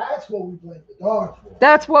 See, that's what we blame the dog for.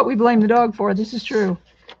 That's what we blame the dog for. This is true.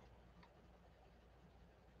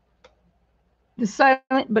 The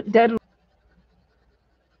silent but deadly.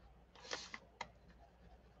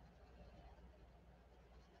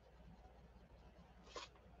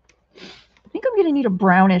 I think I'm going to need a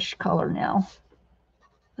brownish color now.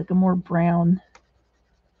 Like a more brown.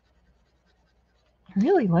 I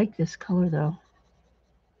really like this color though.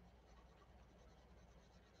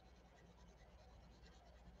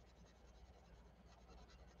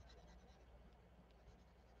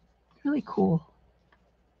 Really cool.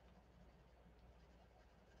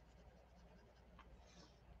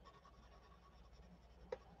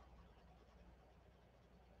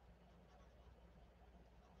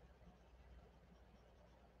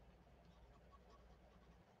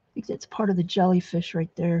 I think that's part of the jellyfish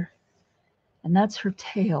right there. And that's her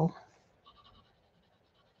tail.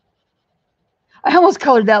 I almost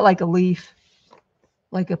colored that like a leaf,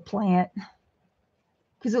 like a plant.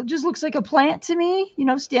 Because it just looks like a plant to me, you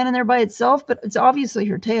know, standing there by itself, but it's obviously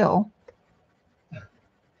her tail.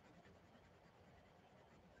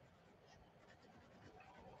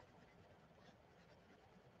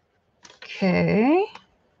 Okay. I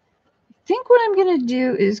think what I'm going to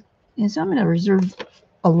do is I'm going to reserve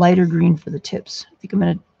a lighter green for the tips. I think I'm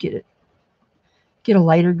going to get a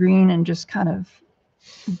lighter green and just kind of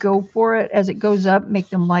go for it as it goes up, make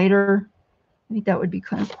them lighter. I think that would be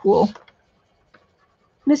kind of cool.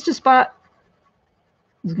 Missed a spot.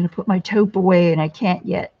 I was going to put my taupe away and I can't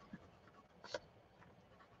yet.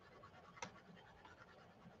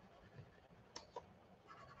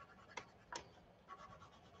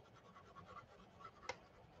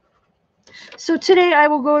 So today I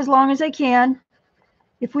will go as long as I can.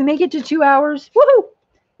 If we make it to 2 hours, woohoo!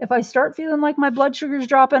 If I start feeling like my blood sugar's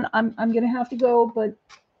dropping, I'm going to have to go.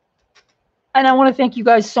 And I want to thank you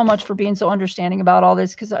guys so much for being so understanding about all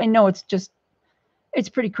this, because I know it's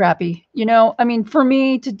pretty crappy. You know, I mean, for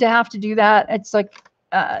me to have to do that, it's like,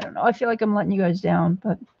 I don't know. I feel like I'm letting you guys down,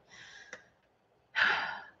 but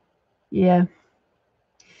yeah.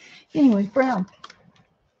 Anyway, brown.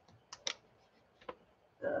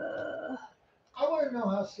 I want to know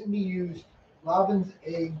how Cindy used Robin's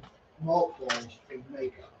egg malt balls for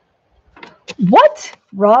makeup. What?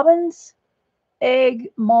 Robin's egg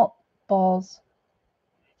malt balls.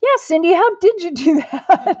 Yeah, Cindy, how did you do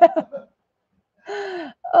that?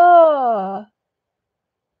 Oh.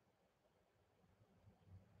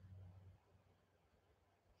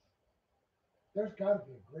 There's got to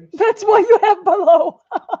be a great. That's what you have below.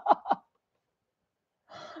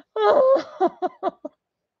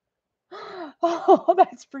 Oh,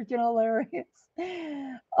 that's freaking hilarious.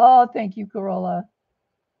 Oh, thank you, Corolla.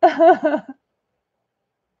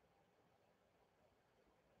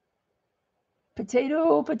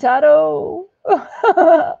 Potato.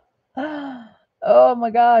 Oh my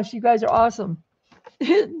gosh, you guys are awesome.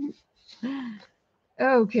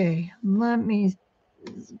 Okay, let me.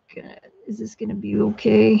 Is this gonna be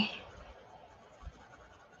okay?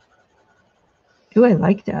 Oh, I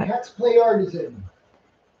like that. Cat's Play Art is in.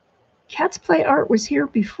 Cat's Play Art was here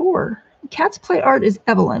before. Cat's Play Art is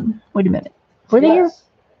Evelyn. Wait a minute. Were they here?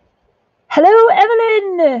 Hello,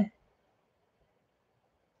 Evelyn.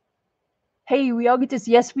 Hey, we all get this.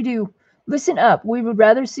 Yes, we do. Listen up. We would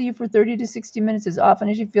rather see you for 30 to 60 minutes as often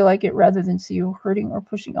as you feel like it rather than see you hurting or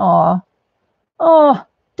pushing. Aw. Oh, I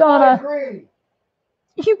Donna. agree.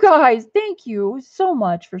 You guys, thank you so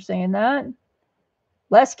much for saying that.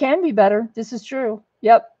 Less can be better. This is true.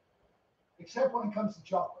 Yep. Except when it comes to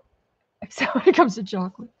chocolate. Except when it comes to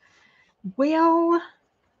chocolate. Well,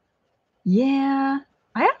 yeah.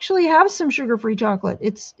 I actually have some sugar-free chocolate.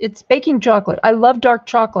 It's baking chocolate. I love dark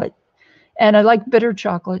chocolate. And I like bitter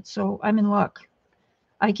chocolate, so I'm in luck.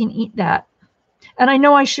 I can eat that. And I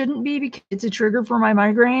know I shouldn't be because it's a trigger for my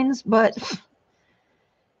migraines, but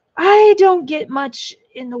I don't get much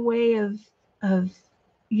in the way of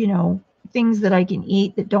things that I can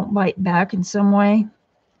eat that don't bite back in some way.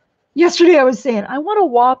 Yesterday I was saying, I want a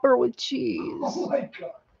Whopper with cheese. Oh my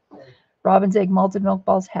God. Robin's Egg malted milk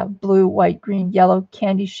balls have blue, white, green, yellow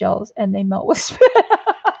candy shells, and they melt with spit.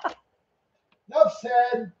 Enough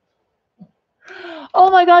said. Oh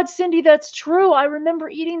my God, Cindy, that's true. I remember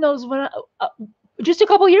eating those when just a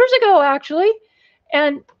couple years ago, actually.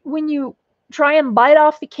 And when you try and bite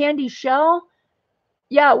off the candy shell,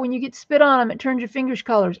 yeah, when you get spit on them, it turns your fingers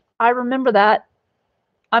colors. I remember that.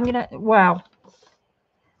 Wow.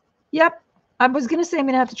 Yep. I was going to say I'm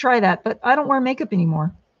going to have to try that, but I don't wear makeup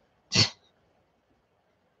anymore.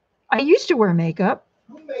 I used to wear makeup.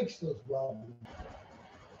 Who makes those ramen?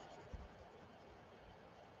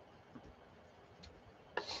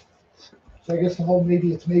 So I guess the whole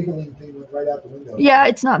maybe it's Maybelline thing went right out the window. Yeah,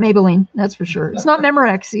 it's not Maybelline, that's for sure. It's not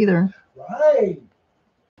Memorex either. Right.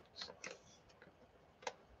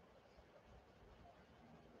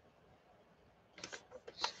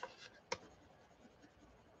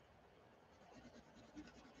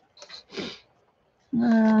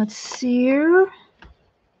 Let's see here.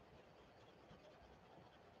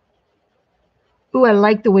 Ooh, I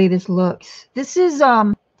like the way this looks. This is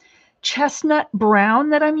chestnut brown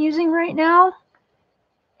that I'm using right now.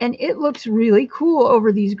 And it looks really cool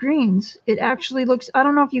over these greens. It actually looks, I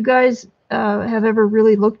don't know if you guys have ever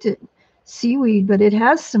really looked at seaweed, but it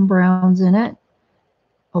has some browns in it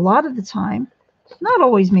a lot of the time. Not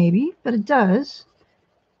always maybe, but it does.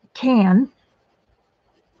 It can.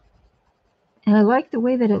 And I like the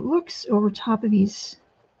way that it looks over top of these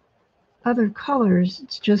other colors.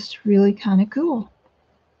 It's just really kind of cool.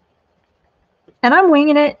 And I'm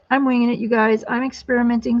winging it. I'm winging it, you guys. I'm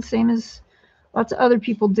experimenting, same as lots of other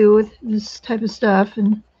people do with this type of stuff.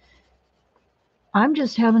 And I'm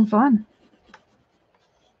just having fun.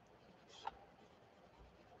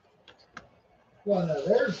 Well, now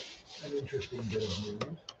there's an interesting bit of news.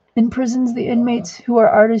 In prisons, the inmates who are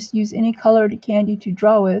artists use any colored candy to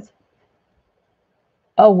draw with.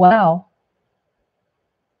 Oh, wow.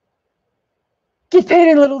 Get paid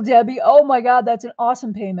in Little Debbie. Oh, my God, that's an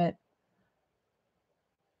awesome payment.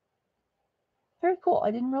 Very cool.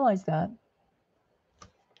 I didn't realize that.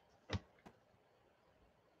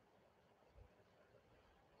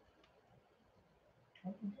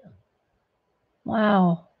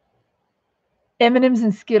 Wow. M&M's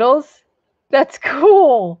and Skittles? That's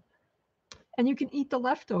cool. And you can eat the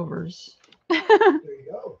leftovers. There you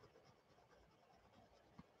go.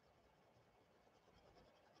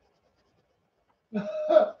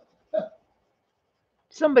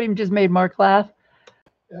 Somebody just made Mark laugh.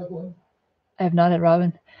 Evelyn. I have not had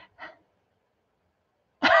Robin.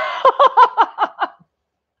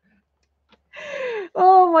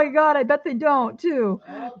 Oh my God, I bet they don't too.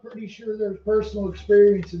 I'm pretty sure there's personal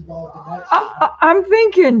experience involved in that. I'm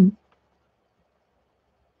thinking.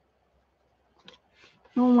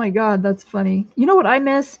 Oh my God, that's funny. You know what I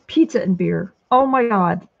miss? Pizza and beer. Oh my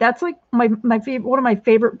God, that's like my favorite. One of my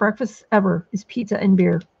favorite breakfasts ever is pizza and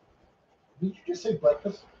beer. Did you just say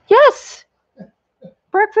breakfast? Yes,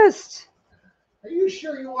 breakfast. Are you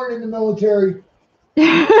sure you weren't in the military?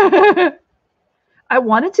 I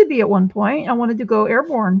wanted to be at one point. I wanted to go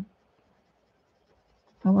airborne.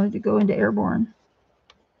 I wanted to go into airborne,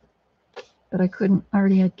 but I couldn't. I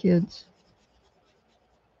already had kids.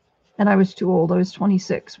 And I was too old. I was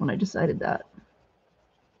 26 when I decided that.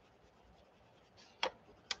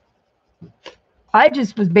 I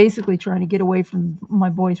just was basically trying to get away from my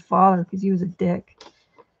boy's father because he was a dick.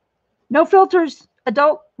 No filters,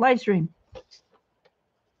 adult live stream.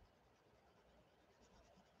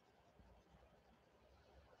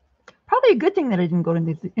 Probably a good thing that I didn't go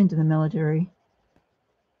into the military.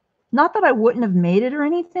 Not that I wouldn't have made it or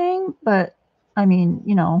anything, but I mean,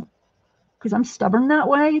 you know, because I'm stubborn that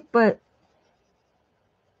way, but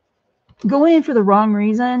going in for the wrong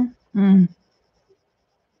reason.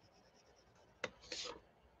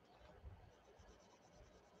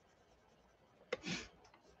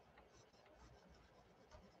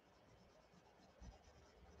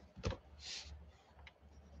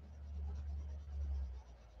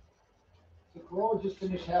 Corolla just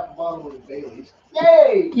finished half a bottle of Bailey's.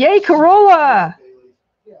 Yay! Yay, Corolla!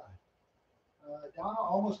 Yeah. Donna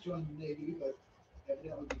almost joined the Navy, but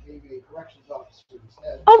evidently became a corrections officer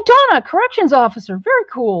instead. Oh, Donna, corrections officer. Very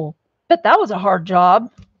cool. Bet that was a hard job.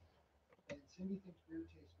 And Cindy thinks beer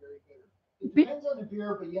tastes very bitter. It depends on the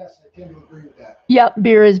beer, but yes, I tend to agree with that. Yeah,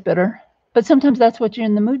 beer is bitter. But sometimes that's what you're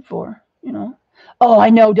in the mood for, you know. Oh, I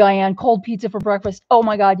know, Diane. Cold pizza for breakfast. Oh,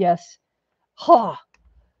 my God, yes. Ha. Huh.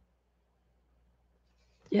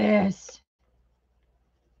 Yes.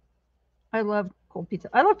 I love cold pizza.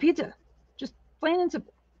 I love pizza. Just plain and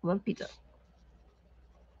simple. I love pizza.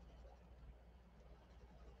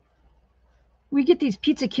 We get these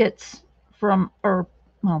pizza kits from, or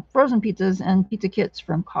well, frozen pizzas and pizza kits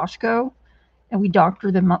from Costco, and we doctor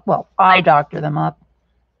them up. Well, I doctor them up.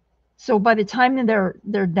 So by the time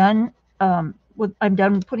they're done, I'm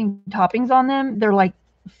done putting toppings on them, they're like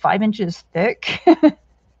 5 inches thick.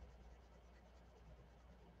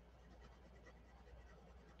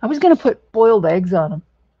 I was gonna put boiled eggs on them.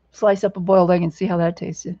 Slice up a boiled egg and see how that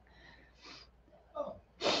tasted. Oh.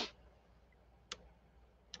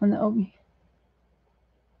 And the oatmeal.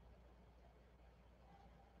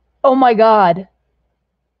 Oh my God.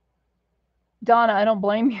 Donna, I don't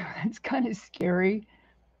blame you. That's kind of scary.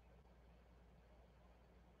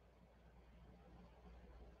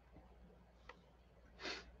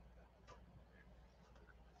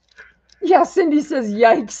 Yeah, Cindy says,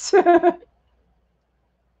 yikes.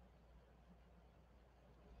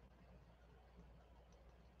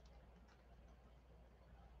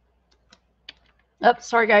 Oh,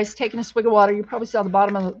 sorry, guys. Taking a swig of water. You probably saw the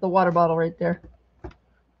bottom of the water bottle right there.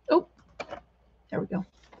 Oh, there we go.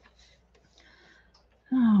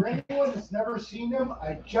 Oh, okay. For anyone that's never seen them,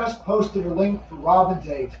 I just posted a link for Robin's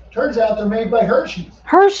eggs. Turns out they're made by Hershey's.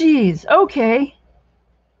 Hershey's. Okay.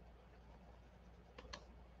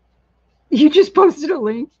 You just posted a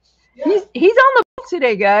link. Yeah. He's on the book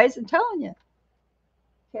today, guys. I'm telling you.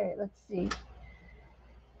 Okay, let's see.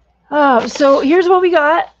 So here's what we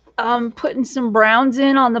got. Putting some browns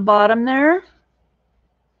in on the bottom there.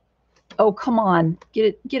 Oh, come on.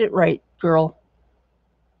 Get it right, girl.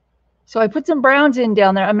 So I put some browns in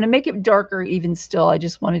down there. I'm going to make it darker even still. I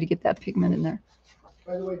just wanted to get that pigment in there.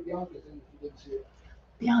 By the way, Bianca's in if you didn't see it.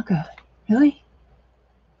 Bianca, really?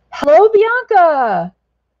 Hello, Bianca.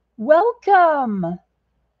 Welcome.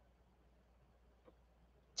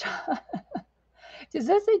 Does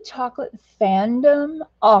that say chocolate fandom?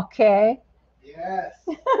 Okay. Yes.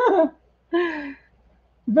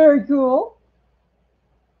 Very cool.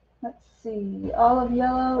 Let's see. Olive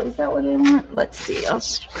yellow. Is that what I want? Let's see. I'll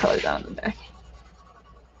just color that on the back.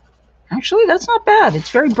 Actually, that's not bad.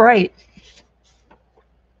 It's very bright.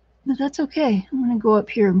 But that's okay. I'm going to go up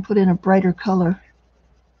here and put in a brighter color.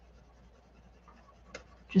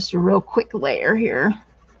 Just a real quick layer here.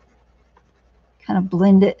 Kind of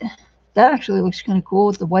blend it. That actually looks kind of cool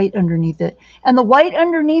with the white underneath it. And the white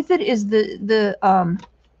underneath it is the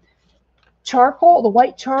charcoal, the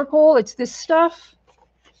white charcoal. It's this stuff.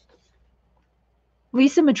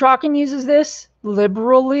 Lisa Matrakin uses this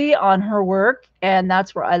liberally on her work, and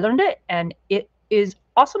that's where I learned it, and it is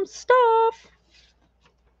awesome stuff.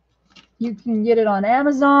 You can get it on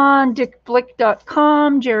Amazon,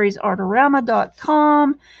 dickblick.com,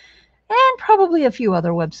 jerrysartorama.com, and probably a few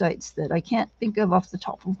other websites that I can't think of off the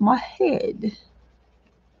top of my head.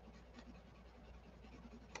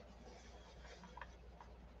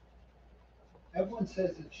 Evelyn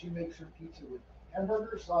says that she makes her pizza with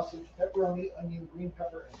hamburger, sausage, pepperoni, onion, green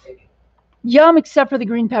pepper, and bacon. Yum, except for the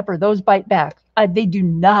green pepper. Those bite back. They do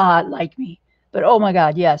not like me. But oh my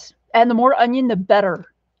God, yes. And the more onion, the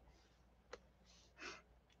better.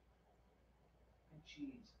 And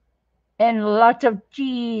cheese. And lots of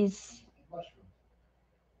cheese.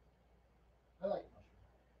 I like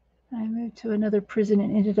mushrooms. I moved to another prison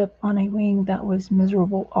and ended up on a wing that was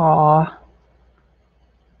miserable. Aw.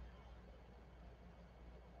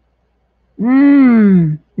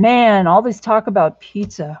 Man, all this talk about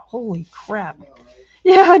pizza. Holy crap. I know, right?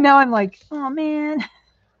 Yeah, now I'm like, oh man.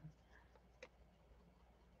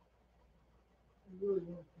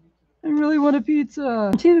 I really want a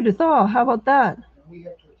pizza. Too, to thaw. How about that? And we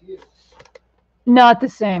have tortillas. Not the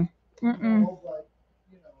same. No, but,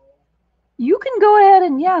 you know. You can go ahead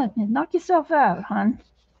and, yeah, knock yourself out, hon.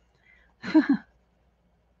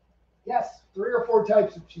 Yes, 3 or 4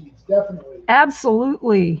 types of cheese, definitely.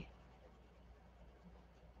 Absolutely.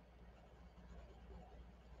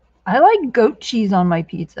 I like goat cheese on my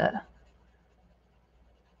pizza.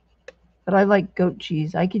 But I like goat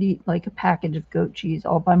cheese. I could eat like a package of goat cheese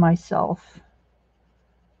all by myself.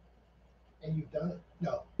 And you've done it?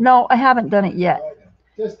 No. No, I haven't done it yet.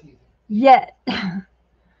 Just easy. Yet.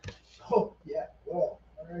 Oh, yeah. Well,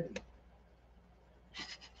 alrighty.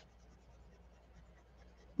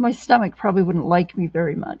 My stomach probably wouldn't like me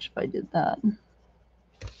very much if I did that.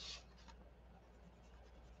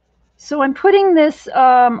 So I'm putting this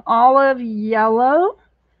olive yellow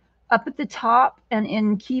up at the top and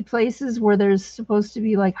in key places where there's supposed to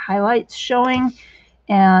be like highlights showing,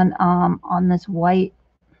 and on this white,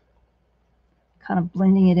 kind of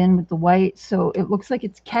blending it in with the white so it looks like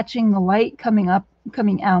it's catching the light coming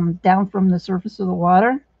down from the surface of the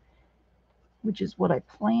water, which is what I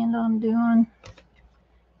planned on doing.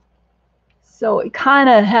 So it kind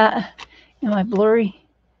of am I blurry?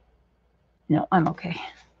 No, I'm okay.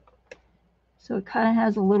 So it kind of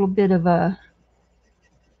has a little bit of a,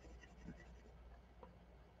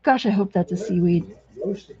 gosh, I hope that's a seaweed.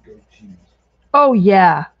 Roasted goat cheese. Oh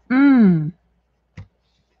yeah. Mmm.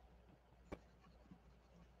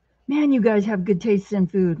 Man, you guys have good taste in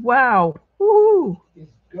food. Wow. Woohoo. Is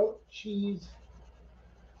goat cheese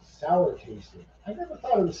sour tasting? I never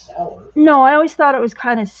thought it was sour. No, I always thought it was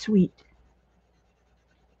kind of sweet.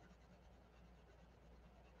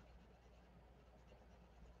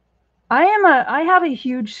 I have a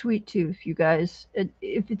huge sweet tooth, you guys.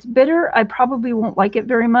 If it's bitter, I probably won't like it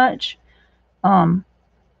very much. I'll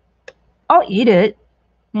eat it,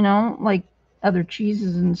 you know, like other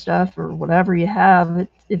cheeses and stuff or whatever you have.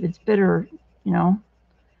 If it's bitter, you know,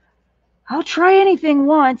 I'll try anything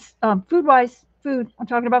once. Food-wise, food. I'm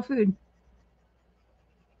talking about food.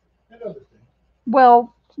 And other things.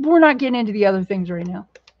 Well, we're not getting into the other things right now.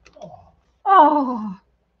 Oh,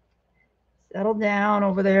 settle down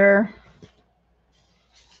over there.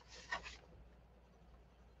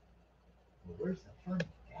 Well, where's the fun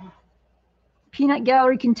at? Peanut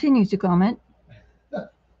Gallery continues to comment.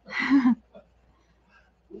 Ooh,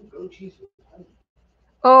 goat cheese with honey.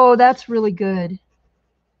 Oh, that's really good.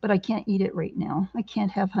 But I can't eat it right now. I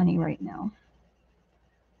can't have honey right now.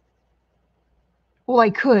 Well, I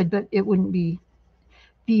could, but it wouldn't be,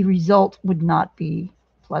 the result would not be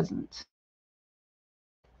pleasant.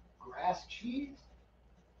 Grass cheese?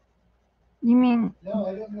 You mean? No,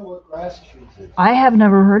 I don't know what grass cheese is. I have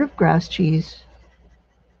never heard of grass cheese.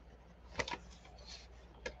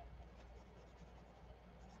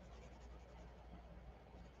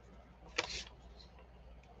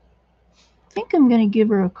 I think I'm going to give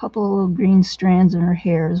her a couple of little green strands in her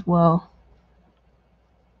hair as well.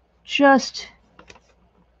 Just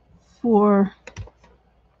for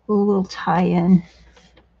a little tie-in.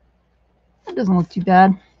 That doesn't look too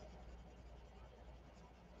bad.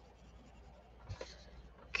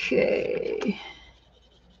 Okay.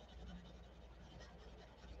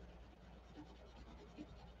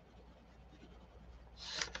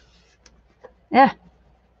 Yeah.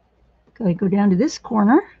 Gotta go down to this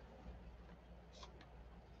corner.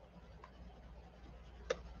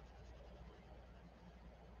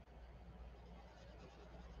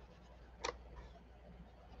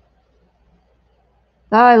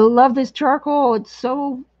 I love this charcoal. It's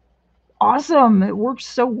so awesome. It works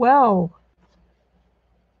so well.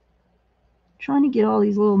 Trying to get all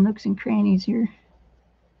these little nooks and crannies here.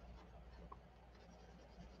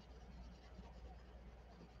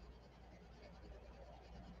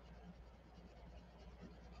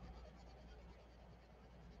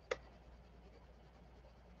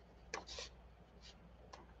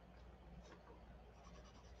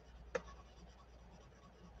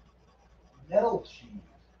 Nettle cheese.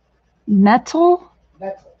 Nettle?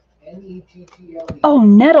 Nettle. Nettle. Oh,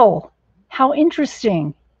 nettle. How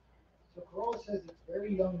interesting. So Corolla says it's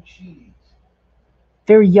very young cheese.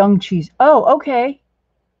 Very young cheese. Oh, okay.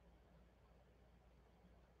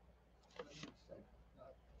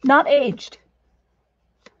 Not aged.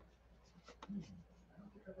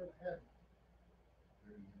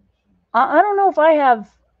 I don't know if I have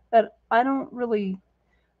that. I don't really.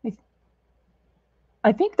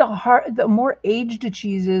 I think the more aged a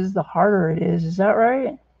cheese is, the harder it is. Is that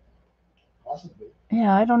right? Possibly.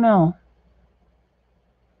 Yeah, I don't know.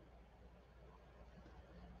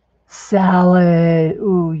 Salad.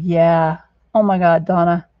 Ooh, yeah. Oh my God,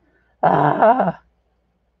 Donna. Ah.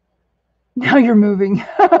 Now you're moving.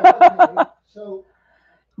 Okay. So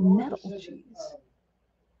Nettle says cheese. That,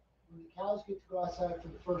 when the cows get to go outside for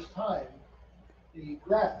the first time, they eat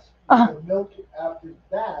grass. They milk it after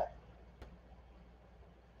that,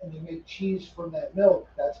 and they make cheese from that milk.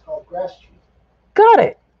 That's called grass cheese. Got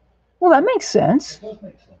it. Well, that makes sense. It does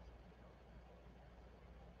make sense.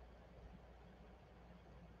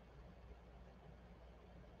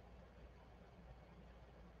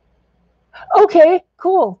 Okay,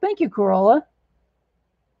 cool. Thank you, Corolla.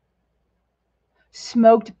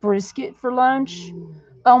 Smoked brisket for lunch.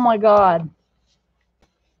 Oh my God.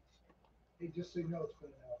 Hey, just so you know, it's been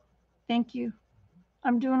an hour. Thank you.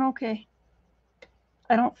 I'm doing okay.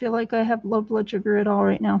 I don't feel like I have low blood sugar at all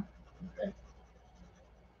right now. Okay.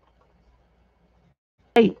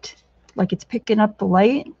 Light. Like it's picking up the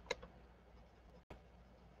light.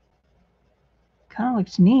 Kind of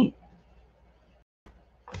looks neat.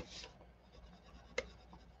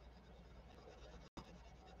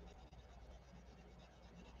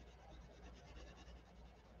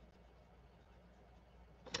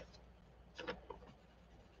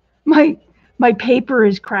 My paper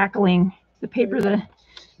is crackling. The paper that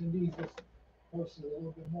Cindy just posted a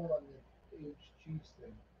little bit more on the aged cheese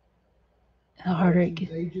thing. the harder it cheese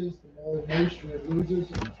gets. ages, the more moisture it loses,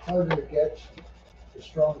 and the harder it gets, the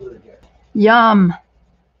stronger it gets. Yum.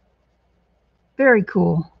 Very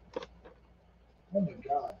cool. Oh my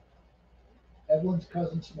God. Evelyn's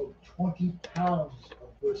cousin smoked 20 pounds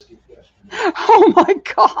of brisket yesterday. Oh my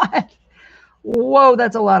God. Whoa,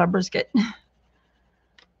 that's a lot of brisket. Oh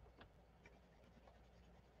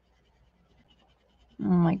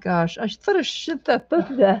my gosh. I thought I should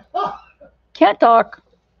that. Can't talk.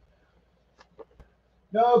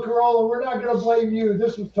 No, Corolla, we're not going to blame you.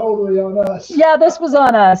 This was totally on us. Yeah, this was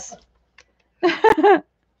on us.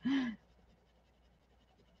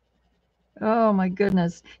 Oh my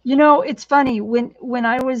goodness. You know, it's funny when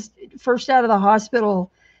I was first out of the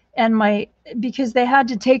hospital and because they had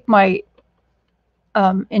to take my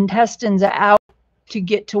intestines out to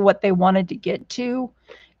get to what they wanted to get to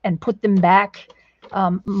and put them back.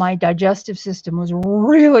 My digestive system was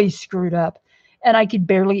really screwed up and I could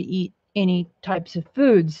barely eat any types of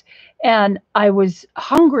foods. And I was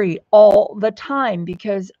hungry all the time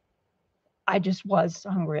because I just was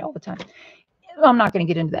hungry all the time. I'm not going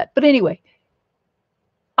to get into that. But anyway,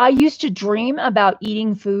 I used to dream about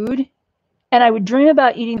eating food, and I would dream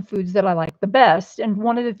about eating the foods that I like the best. And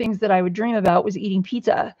one of the things that I would dream about was eating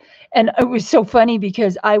pizza. And it was so funny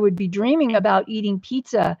because I would be dreaming about eating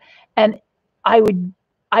pizza and I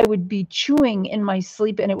would be chewing in my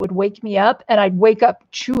sleep and it would wake me up and I'd wake up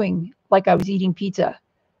chewing like I was eating pizza.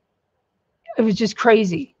 It was just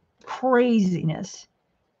crazy. Craziness.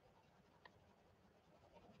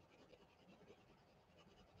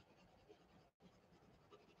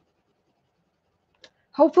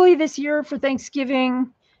 Hopefully this year for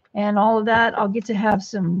Thanksgiving and all of that, I'll get to have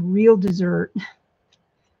some real dessert.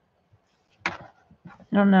 I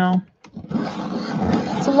don't know.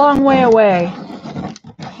 It's a long way away.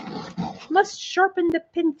 Must sharpen the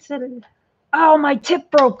pencil. Oh, my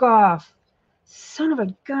tip broke off. Son of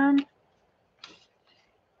a gun.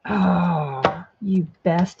 Oh, you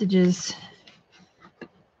bastages.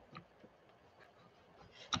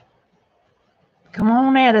 Come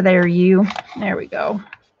on out of there, you. There we go.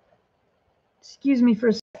 Excuse me for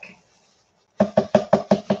a sec.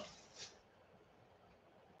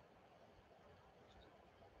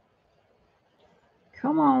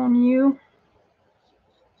 Come on, you.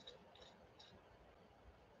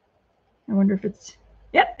 I wonder if it's...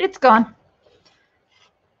 Yep, it's gone.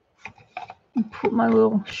 Put my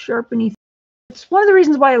little sharpeny. It's one of the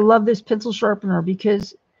reasons why I love this pencil sharpener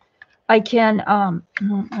because I can...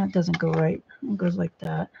 no, that doesn't go right. It goes like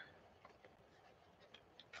that.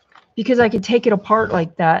 Because I could take it apart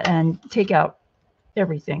like that and take out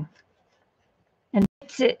everything. And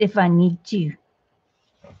fix it if I need to.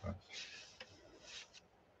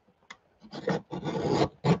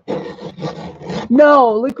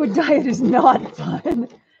 No, liquid diet is not fun.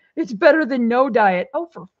 It's better than no diet. Oh,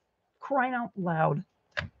 for crying out loud.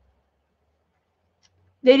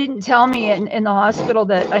 They didn't tell me in the hospital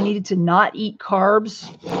that I needed to not eat carbs.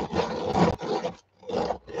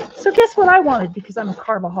 So guess what I wanted, because I'm a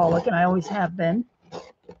carbaholic and I always have been.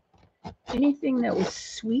 Anything that was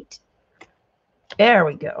sweet. There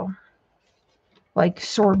we go. Like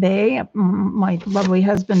sorbet. My lovely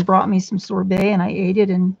husband brought me some sorbet and I ate it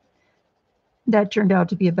and that turned out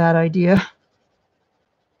to be a bad idea.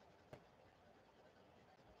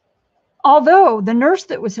 Although the nurse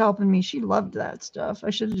that was helping me, she loved that stuff.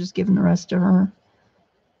 I should have just given the rest to her.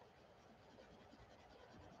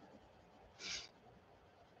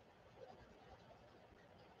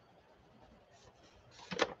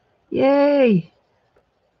 Yay.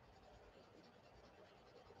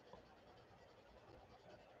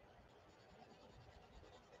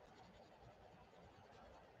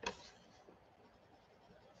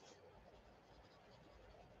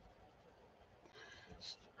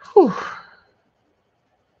 Whew.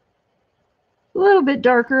 A little bit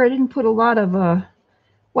darker. I didn't put a lot of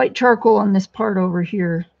white charcoal on this part over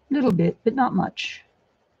here. A little bit, but not much.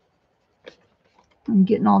 I'm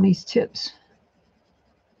getting all these tips.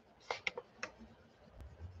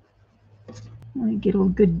 Let me get a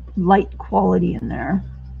good light quality in there.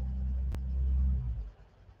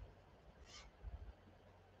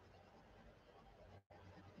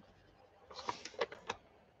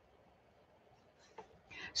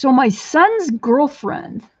 So my son's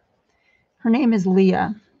girlfriend, her name is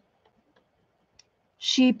Leah.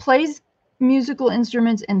 She plays musical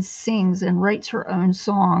instruments and sings and writes her own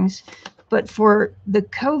songs. But for the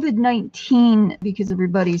COVID-19, because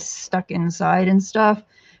everybody's stuck inside and stuff,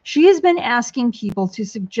 she has been asking people to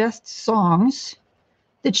suggest songs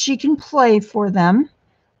that she can play for them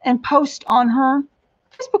and post on her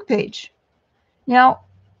Facebook page. Now,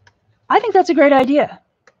 I think that's a great idea.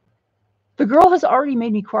 The girl has already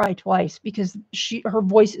made me cry twice because her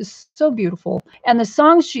voice is so beautiful, and the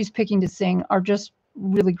songs she's picking to sing are just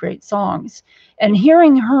really great songs. And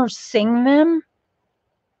hearing her sing them,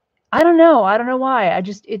 I don't know why.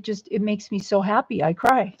 It makes me so happy. I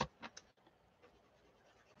cry.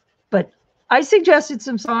 But I suggested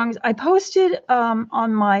some songs. I posted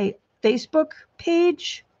on my Facebook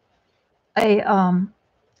page a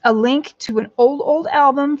link to an old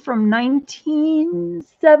album from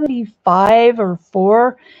 1975 or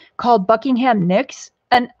 4 called Buckingham Nicks.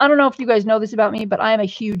 And I don't know if you guys know this about me, but I am a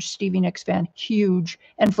huge Stevie Nicks fan, huge,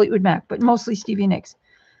 and Fleetwood Mac, but mostly Stevie Nicks.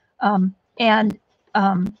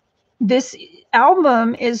 This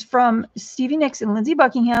album is from Stevie Nicks and Lindsey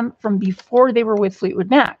Buckingham from before they were with Fleetwood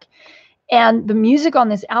Mac. And the music on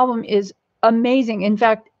this album is amazing. In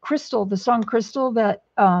fact, Crystal, the song Crystal that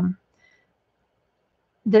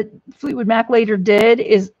Fleetwood Mac later did,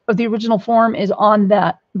 is the original form is on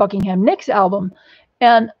that Buckingham Nicks album.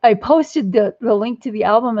 And I posted the link to the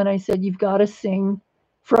album and I said, you've got to sing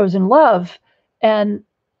Frozen Love. And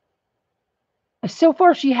so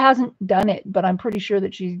far she hasn't done it, but I'm pretty sure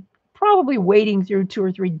that she's probably wading through 2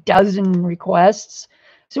 or 3 dozen requests.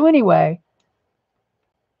 So anyway,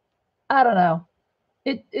 I don't know.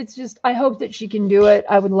 It's just, I hope that she can do it.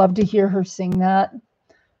 I would love to hear her sing that.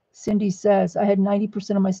 Cindy says, I had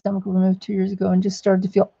 90% of my stomach removed 2 years ago and just started to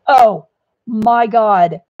feel, oh my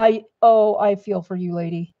God. I feel for you,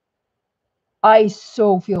 lady. I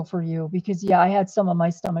so feel for you because yeah, I had some of my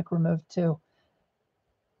stomach removed too.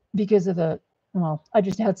 Because of I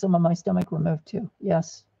just had some of my stomach removed too.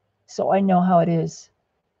 Yes. So I know how it is.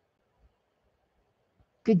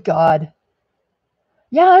 Good God.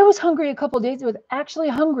 Yeah, I was hungry a couple of days ago. Actually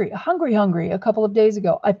hungry a couple of days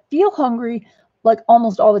ago. I feel hungry like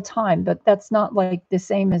almost all the time, but that's not like the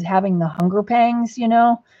same as having the hunger pangs,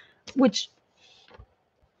 which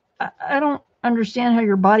I don't understand how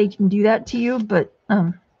your body can do that to you, but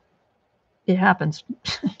it happens.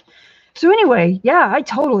 So anyway, yeah, I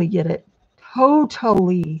totally get it.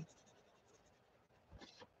 Totally.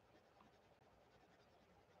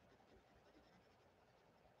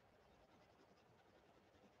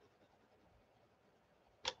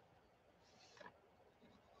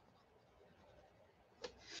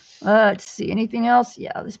 Let's see, anything else?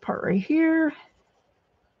 Yeah, this part right here.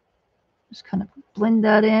 Just kind of blend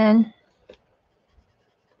that in.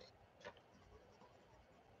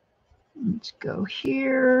 Let's go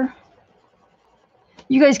here.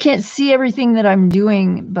 You guys can't see everything that I'm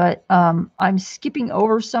doing, but I'm skipping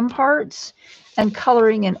over some parts and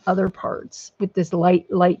coloring in other parts with this light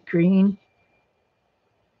green.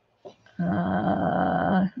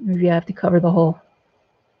 Maybe I have to cover the whole.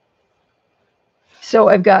 So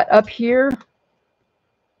I've got up here,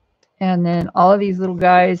 and then all of these little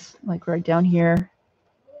guys, like right down here.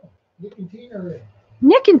 Nick and Tina are in.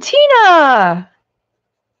 Nick and Tina!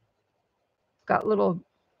 Got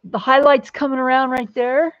the highlights coming around right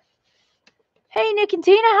there. Hey, Nick and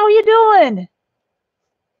Tina, how are you doing?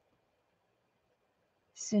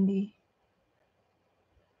 Cindy.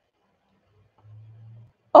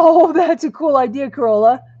 Oh, that's a cool idea,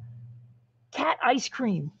 Corolla. Cat ice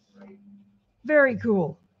cream. Very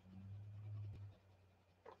cool.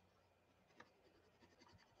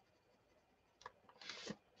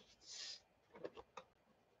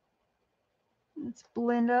 Let's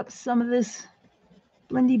blend up some of this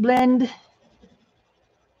blendy blend.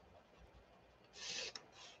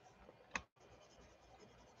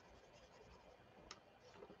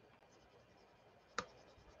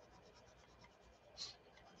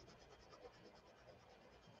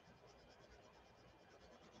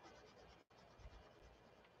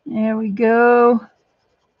 There we go.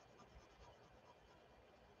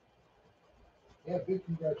 Yeah, big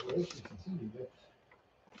congratulations to Cindy.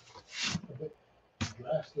 That's a bit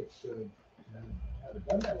drastic to have it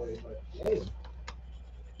done that way, but hey.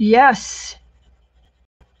 Yes.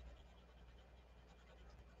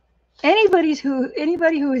 Anybody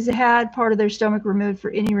who has had part of their stomach removed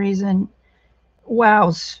for any reason,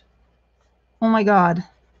 wows. Oh my God.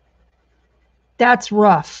 That's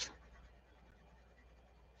rough.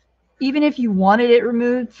 Even if you wanted it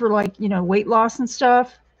removed for like, you know, weight loss and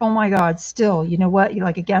stuff. Oh my God. Still, you know what? You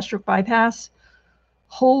like a gastric bypass.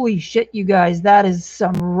 Holy shit, you guys. That is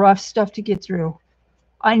some rough stuff to get through.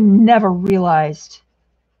 I never realized.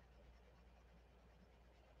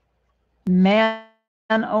 Man,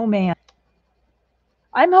 oh man.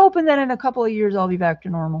 I'm hoping that in a couple of years I'll be back to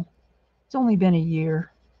normal. It's only been a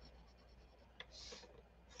year.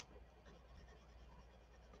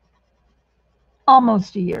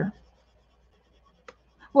 Almost a year.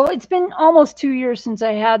 Well, it's been almost 2 years since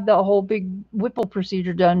I had the whole big Whipple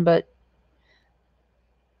procedure done, but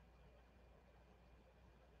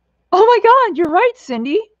oh my God, you're right,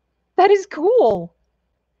 Cindy. That is cool.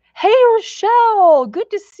 Hey, Rochelle, good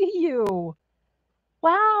to see you.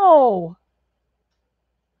 Wow.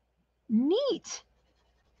 Neat.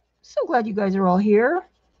 So glad you guys are all here.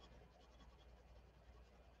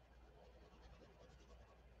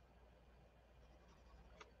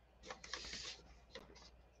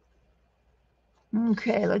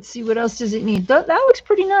 Okay, let's see what else does it need. That looks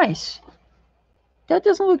pretty nice. That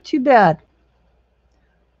doesn't look too bad.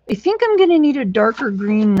 I think I'm going to need a darker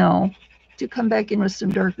green, though, to come back in with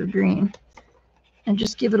some darker green and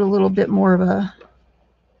just give it a little bit more of a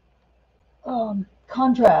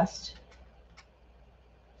contrast.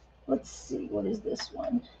 Let's see, what is this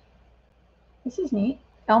one? This is neat.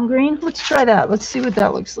 Elm green. Let's try that. Let's see what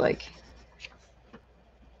that looks like.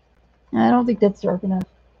 I don't think that's dark enough.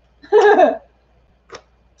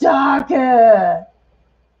 Darker.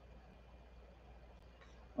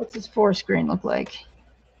 What's this forest green look like?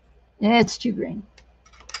 Yeah, it's too green.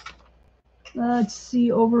 Let's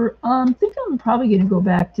see over. I think I'm probably going to go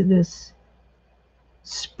back to this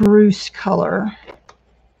spruce color.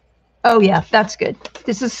 Oh yeah, that's good.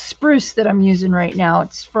 This is spruce that I'm using right now.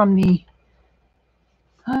 It's from the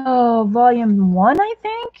volume 1, I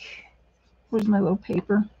think. Where's my little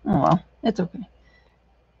paper? Oh well, it's okay.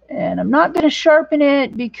 And I'm not going to sharpen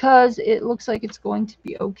it because it looks like it's going to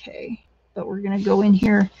be okay. But we're going to go in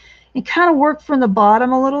here and kind of work from the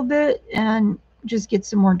bottom a little bit and just get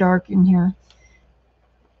some more dark in here.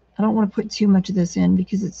 I don't want to put too much of this in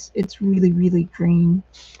because it's really, really green.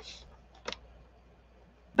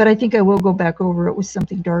 But I think I will go back over it with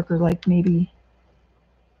something darker, like maybe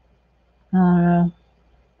a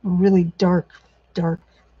really dark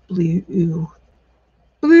blue.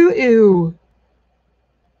 Blue.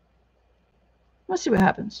 Let's see what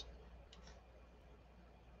happens.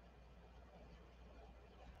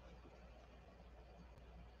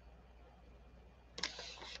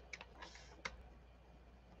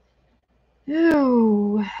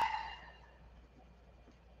 Ew.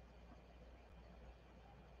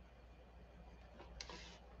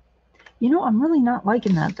 You know, I'm really not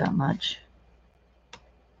liking that much.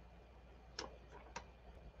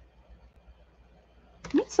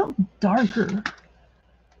 I need something darker.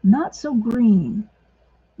 Not so green.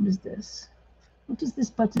 What is this? What does this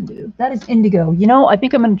button do? That is indigo. You know, I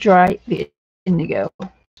think I'm going to try the indigo.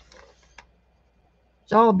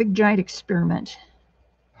 It's all a big giant experiment.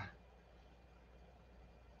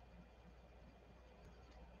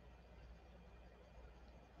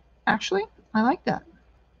 Actually, I like that.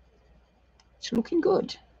 It's looking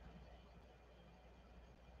good.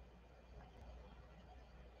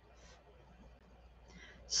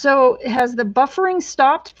 So has the buffering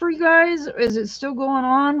stopped for you guys? Or is it still going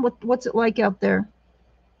on? What's it like out there?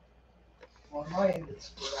 On my end,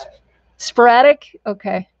 it's sporadic. Sporadic?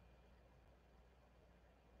 Okay.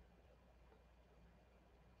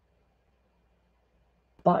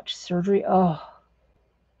 Botched surgery. Oh.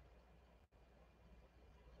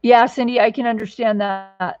 Yeah, Cindy, I can understand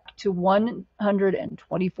that. To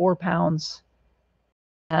 124 pounds.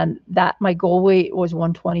 And that my goal weight was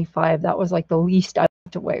 125. That was like the least I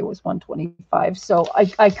to weigh was 125. So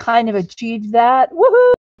I kind of achieved that.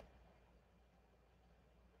 Woohoo!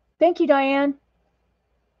 Thank you, Diane.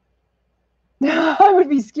 I would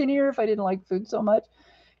be skinnier if I didn't like food so much.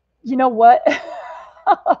 You know what?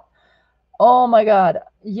 Oh my God.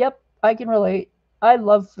 Yep, I can relate. I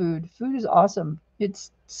love food. Food is awesome. It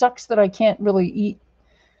sucks that I can't really eat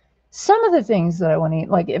some of the things that I want to eat.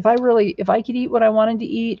 Like if I could eat what I wanted to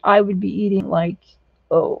eat, I would be eating like,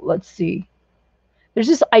 oh, let's see. There's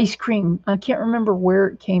this ice cream. I can't remember where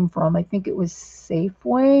it came from. I think it was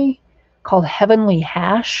Safeway, called Heavenly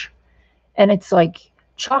Hash. And it's like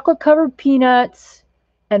chocolate covered peanuts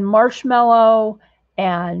and marshmallow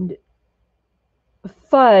and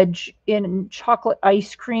fudge in chocolate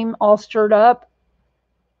ice cream all stirred up.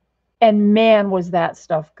 And man, was that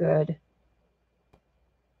stuff good.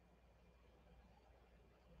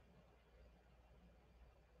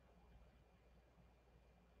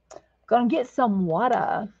 Gonna get some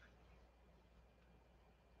water.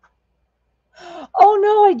 Oh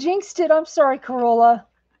no, I jinxed it. I'm sorry, Corolla.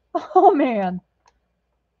 Oh man.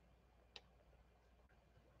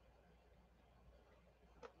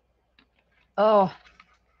 Oh.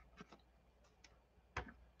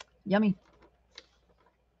 Yummy.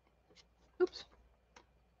 Oops.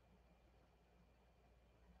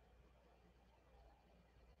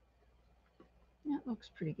 That looks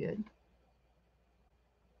pretty good.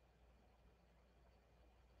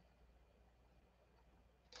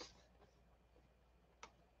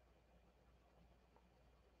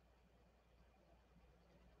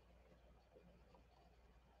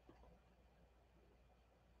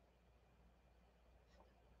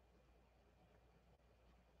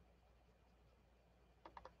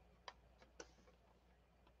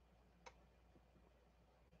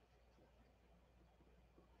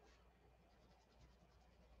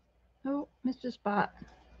 Oh, missed a spot.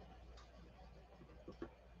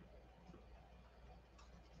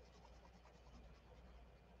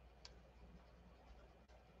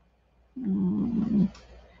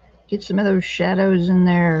 Get some of those shadows in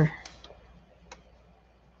there.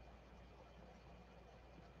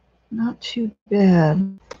 Not too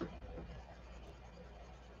bad.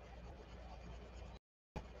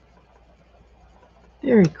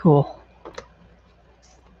 Very cool.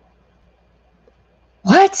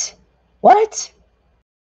 What? What?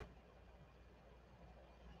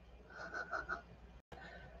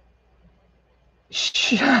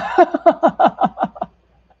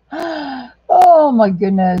 Oh my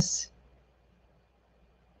goodness.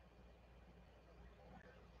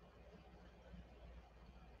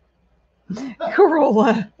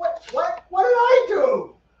 Corolla. What did I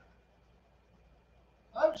do?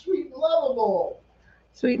 I'm sweet and lovable.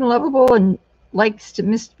 Sweet and lovable and likes to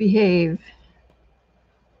misbehave.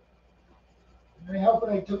 Can I help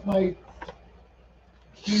when I took my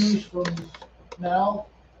cues from Mal?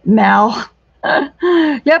 Mal.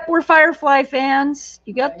 Yep, we're Firefly fans.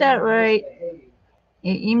 You got that right.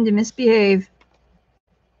 Aim to misbehave.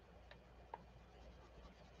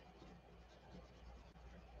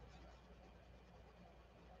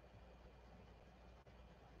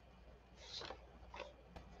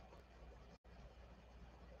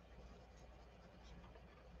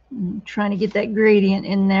 I'm trying to get that gradient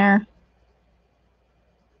in there.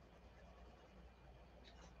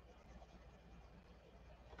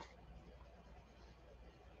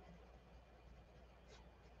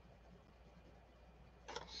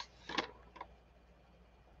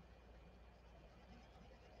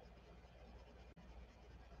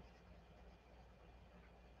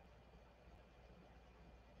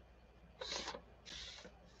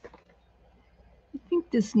 I think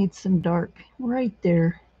this needs some dark right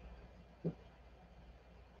there.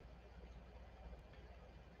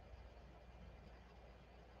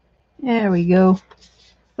 There we go.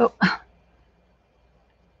 Oh.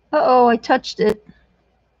 Uh-oh, I touched it.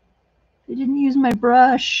 I didn't use my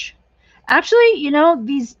brush. Actually, you know,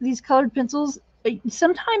 these colored pencils,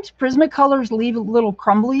 sometimes Prismacolors leave little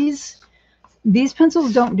crumblies. These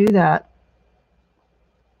pencils don't do that.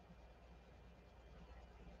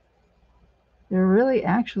 They're really,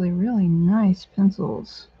 actually, really nice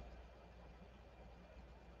pencils.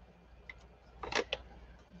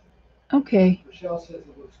 Okay. Rochelle says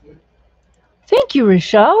it looks good. Thank you,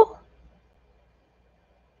 Rochelle.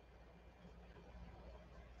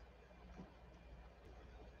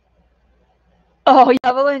 Oh, yeah,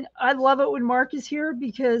 Evelyn, I love it when Mark is here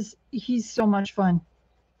because he's so much fun.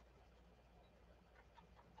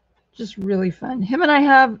 Just really fun. Him and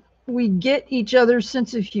I we get each other's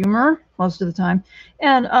sense of humor most of the time.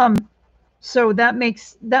 And so that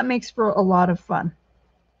makes for a lot of fun.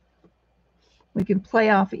 We can play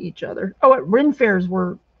off of each other. Oh, at Ren Fairs,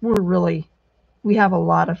 we have a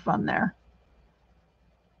lot of fun there.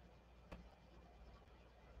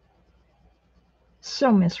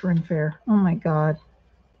 So miss Ren Fair. Oh my God.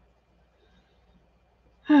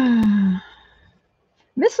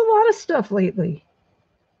 Miss a lot of stuff lately.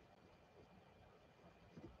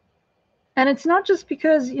 And it's not just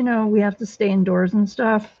because, you know, we have to stay indoors and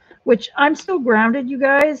stuff, which I'm still grounded, you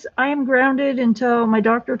guys. I am grounded until my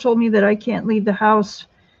doctor told me that I can't leave the house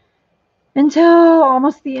until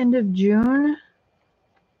almost the end of June.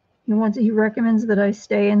 He recommends that I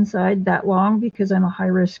stay inside that long because I'm a high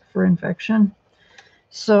risk for infection.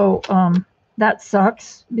 So that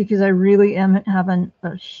sucks because I really am having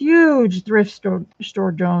a huge thrift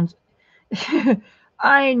store Jones.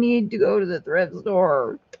 I need to go to the thrift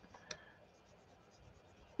store.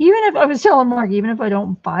 Even if I was telling Mark, even if I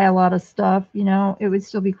don't buy a lot of stuff, you know, it would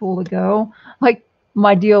still be cool to go. Like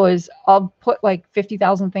my deal is I'll put like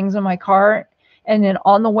 50,000 things in my cart, and then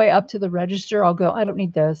on the way up to the register, I'll go, I don't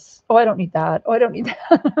need this. Oh, I don't need that. Oh, I don't need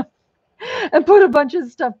that. And put a bunch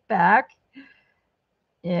of stuff back.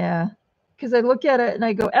 Yeah. Because I look at it and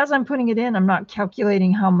I go, as I'm putting it in, I'm not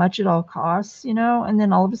calculating how much it all costs, you know? And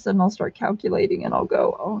then all of a sudden I'll start calculating and I'll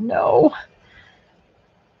go, oh no.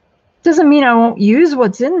 Doesn't mean I won't use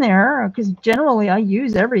what's in there, because generally I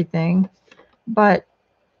use everything. But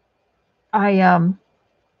I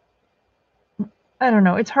don't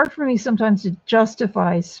know. It's hard for me sometimes to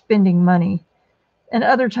justify spending money. And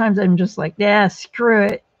other times I'm just like, yeah, screw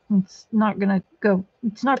it. It's not going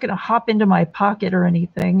to hop into my pocket or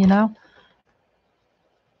anything, you know?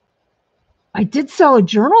 I did sell a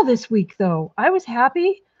journal this week, though. I was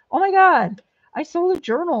happy. Oh my God. I sold a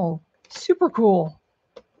journal. Super cool.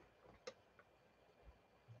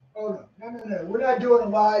 Oh, no. We're not doing a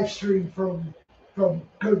live stream from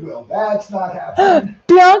Goodwill. That's not happening.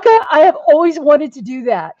 Bianca, I have always wanted to do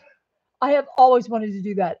that. I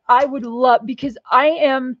would love, because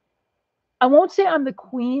I won't say I'm the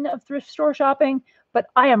queen of thrift store shopping, but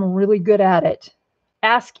I am really good at it.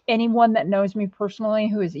 Ask anyone that knows me personally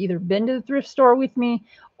who has either been to the thrift store with me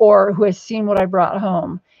or who has seen what I brought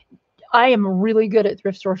home. I am really good at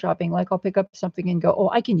thrift store shopping. Like, I'll pick up something and go, oh,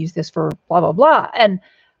 I can use this for blah, blah, blah. And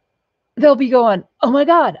they'll be going, oh my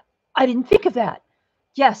God, I didn't think of that.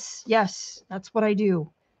 Yes, that's what I do.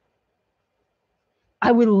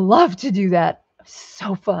 I would love to do that.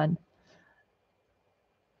 So fun.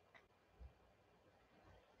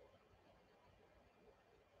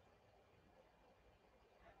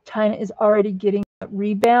 China is already getting a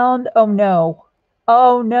rebound. Oh no.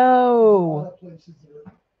 Oh no. A lot of places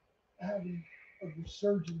that are having a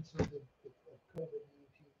resurgence of COVID-19.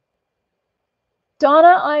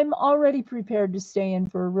 Donna, I'm already prepared to stay in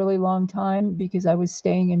for a really long time because I was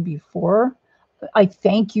staying in before. I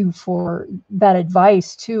thank you for that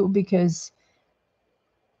advice too, because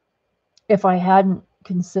if I hadn't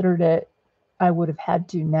considered it, I would have had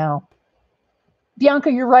to now.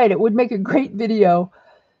 Bianca, you're right. It would make a great video.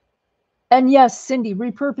 And yes, Cindy,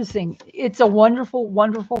 repurposing. It's a wonderful,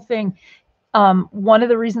 wonderful thing. One of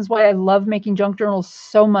the reasons why I love making junk journals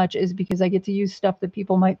so much is because I get to use stuff that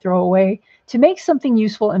people might throw away to make something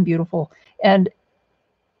useful and beautiful. And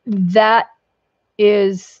that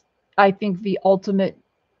is, I think, the ultimate,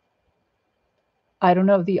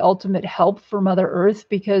 the ultimate help for Mother Earth,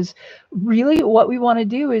 because really what we want to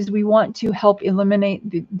do is we want to help eliminate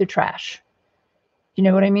the trash. You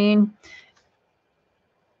know what I mean?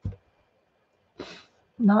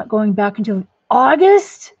 Not going back until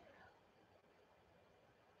August?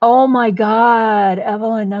 Oh my God,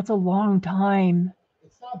 Evelyn, that's a long time.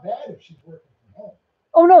 It's not bad if she's working from home.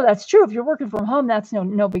 Oh no, that's true. If you're working from home, that's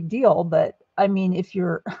no big deal. But I mean, if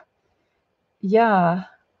you're, yeah.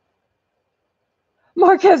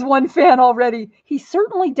 Mark has one fan already. He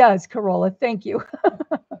certainly does, Corolla. Thank you.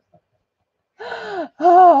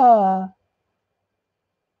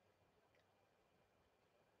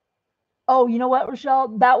 Oh, you know what, Rochelle?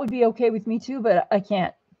 That would be okay with me too, but I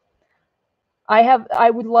can't. I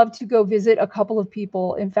would love to go visit a couple of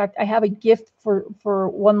people. In fact, I have a gift for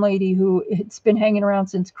one lady who it's been hanging around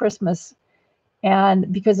since Christmas.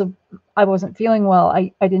 And because I wasn't feeling well,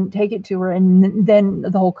 I didn't take it to her. And then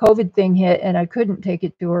the whole COVID thing hit and I couldn't take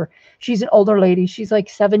it to her. She's an older lady. She's like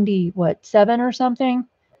 7 or something.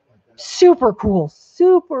 Super cool,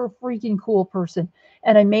 super freaking cool person.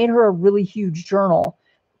 And I made her a really huge journal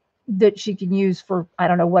that she can use for, I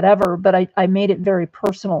don't know, whatever, but I made it very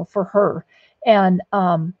personal for her. And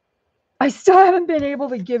I still haven't been able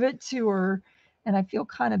to give it to her, and I feel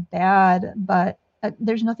kind of bad, but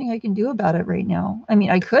there's nothing I can do about it right now. I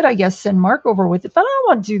mean, I could, I guess, send Mark over with it, but I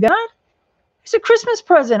don't want to do that. It's a Christmas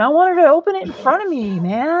present. I want her to open it in front of me,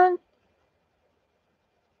 man.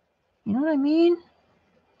 You know what I mean?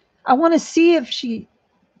 I want to see if she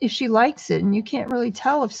likes it, and you can't really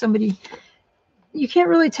tell if somebody. You can't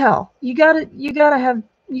really tell. You gotta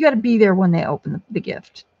be there when they open the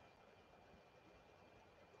gift.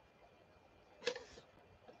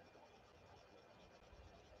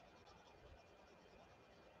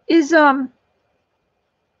 Is Nick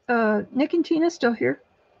and Tina still here?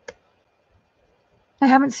 I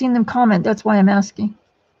haven't seen them comment. That's why I'm asking.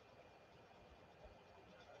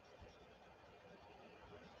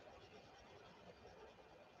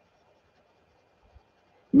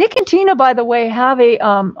 Nick and Tina, by the way, have a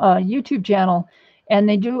YouTube channel, and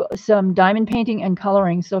they do some diamond painting and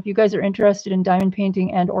coloring. So if you guys are interested in diamond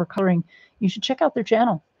painting and or coloring, you should check out their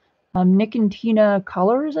channel. Nick and Tina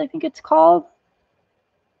Colors, I think it's called.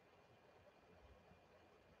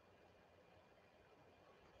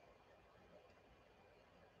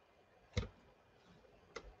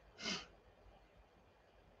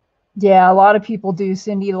 Yeah, a lot of people do,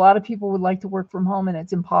 Cindy. A lot of people would like to work from home, and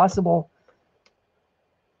it's impossible.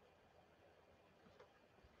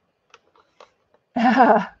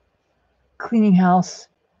 Cleaning house.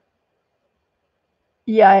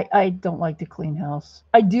 Yeah, I don't like to clean house.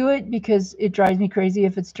 I do it because it drives me crazy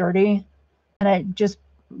if it's dirty. And I just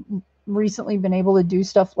recently been able to do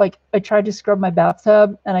stuff like I tried to scrub my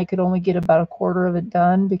bathtub and I could only get about a quarter of it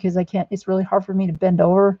done because I can't, it's really hard for me to bend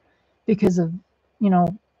over because of, you know,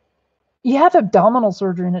 you have abdominal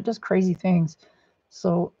surgery and it does crazy things.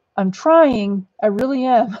 So I'm trying, I really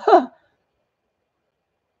am.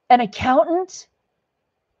 An accountant?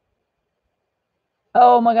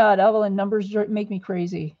 Oh my God, Evelyn, numbers make me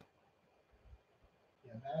crazy.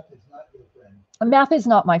 Yeah, math is not your friend. Math is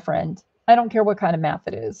not my friend. I don't care what kind of math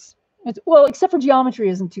it is. It's, well, except for geometry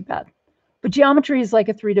isn't too bad. But geometry is like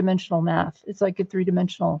a three-dimensional math. It's like a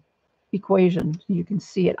three-dimensional equation. You can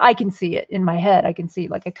see it. I can see it in my head. I can see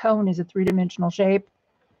it like a cone is a three-dimensional shape.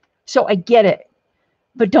 So I get it.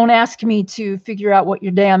 But don't ask me to figure out what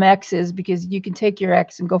your damn x is because you can take your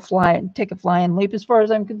x and go fly and take a flying leap as far as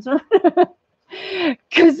I'm concerned.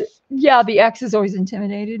 Because, yeah, the x has always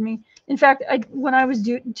intimidated me. In fact, when I was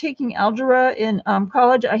taking algebra in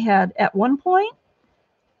college, I had at one point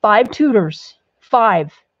 5 tutors,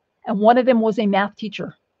 5. And one of them was a math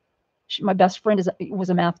teacher. My best friend was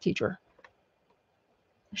a math teacher.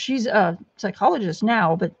 She's a psychologist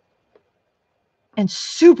now, and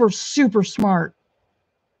super, super smart.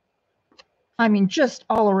 I mean, just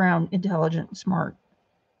all around intelligent and smart.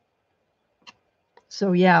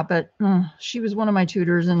 So yeah, but she was one of my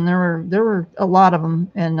tutors, and there were a lot of them,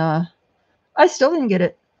 and I still didn't get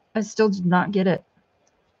it. I still did not get it.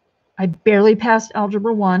 I barely passed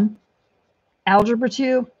Algebra 1. Algebra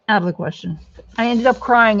 2, out of the question. I ended up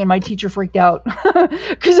crying, and my teacher freaked out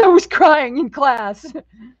because I was crying in class.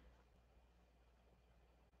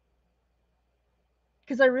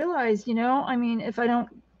 Because I realized, you know, I mean,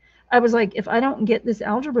 I was like, if I don't get this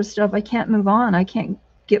algebra stuff, I can't move on. I can't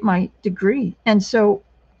get my degree. And so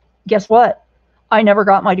guess what? I never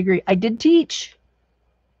got my degree. I did teach.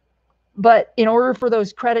 But in order for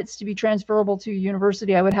those credits to be transferable to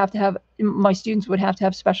university, I would have to have, my students would have to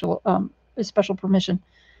have special permission.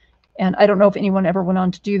 And I don't know if anyone ever went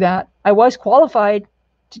on to do that. I was qualified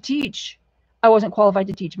to teach. I wasn't qualified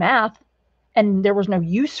to teach math. And there was no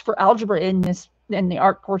use for algebra in the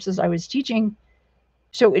art courses I was teaching.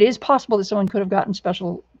 So it is possible that someone could have gotten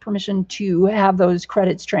special permission to have those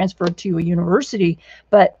credits transferred to a university,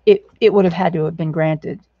 but it would have had to have been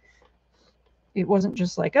granted. It wasn't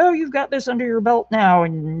just like, oh, you've got this under your belt now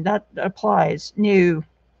and that applies. No.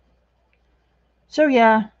 So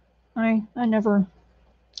yeah, I never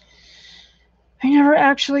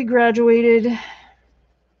actually graduated.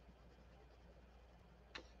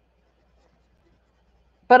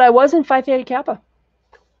 But I was in Phi Theta Kappa.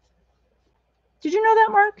 Did you know that,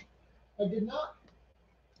 Mark? I did not.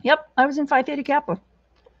 Yep, I was in Phi Theta Kappa.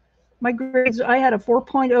 My grades, I had a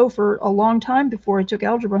 4.0 for a long time before I took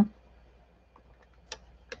algebra.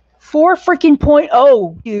 4 freaking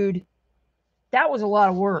 .0, dude. That was a lot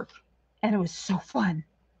of work. And it was so fun.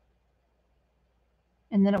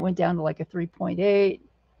 And then it went down to like a 3.8.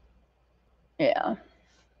 Yeah.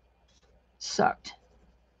 Sucked.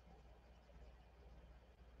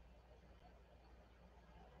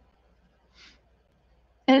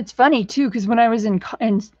 And it's funny too, because when I was in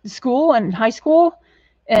school and high school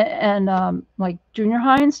and like junior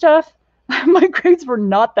high and stuff, my grades were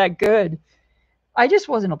not that good. I just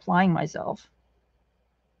wasn't applying myself.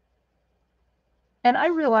 And I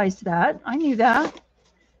realized that. I knew that.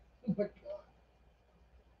 Oh my God.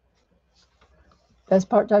 Best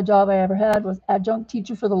part-time job I ever had was adjunct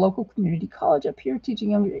teacher for the local community college up here,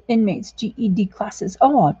 teaching younger inmates GED classes.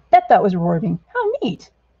 Oh, I bet that was rewarding. How neat.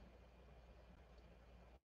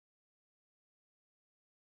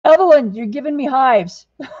 Evelyn, you're giving me hives.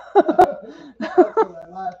 That's what I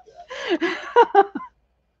laughed at.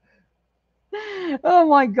 Oh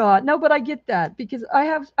my God. No, but I get that because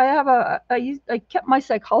I kept my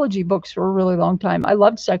psychology books for a really long time. I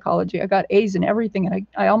loved psychology. I got A's in everything, and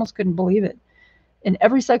I almost couldn't believe it. In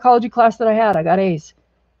every psychology class that I had, I got A's.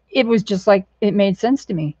 It was just like, it made sense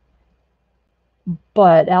to me.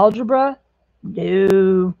 But algebra,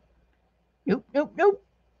 no. Nope, nope, nope.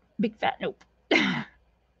 Big fat nope.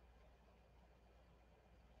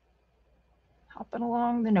 Hopping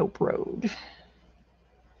along the nope road.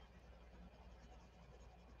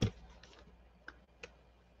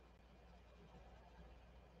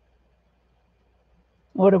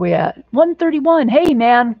 What are we at? 1:31. Hey,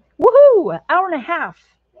 man. Woohoo! Hour and a half.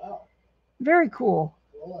 Wow. Very cool.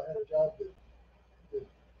 Well, I had a job that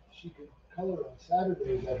she could color on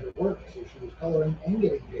Saturdays at her work, so she was coloring and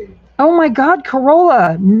getting paid. Oh my God,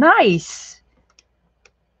 Corolla, nice.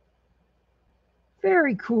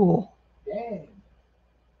 Very cool. Dang.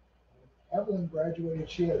 Evelyn graduated,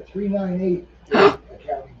 she had a 398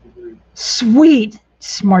 accounting degree. Sweet,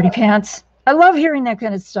 smarty pants. I love hearing that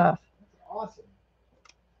kind of stuff. That's awesome.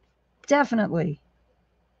 Definitely.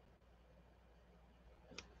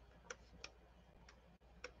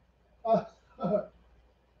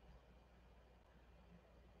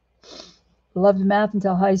 Loved math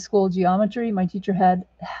until high school geometry. My teacher had.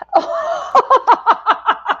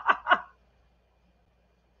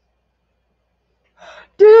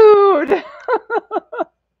 Dude.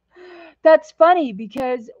 That's funny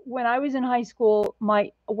because when I was in high school,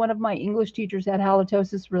 one of my English teachers had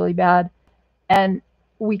halitosis really bad, and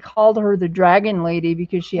we called her the dragon lady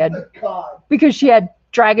because she had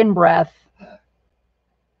dragon breath.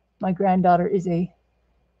 My granddaughter is a.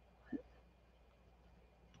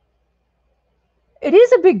 It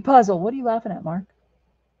is a big puzzle. What are you laughing at, Mark?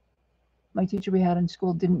 My teacher we had in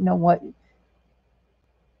school didn't know what.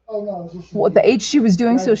 Oh no, what the H she was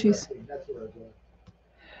doing, so she's. That's what I was doing.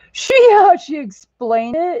 She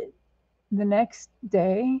explained it the next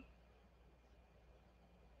day.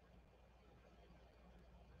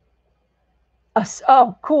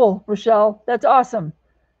 Oh, cool, Rochelle. That's awesome.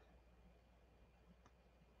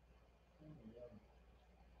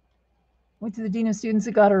 Went to the dean of students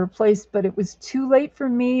that got her replaced, but it was too late for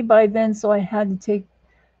me by then, so I had to take.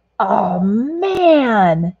 Oh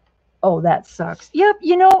man. Oh, that sucks. Yep.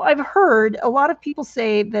 You know, I've heard a lot of people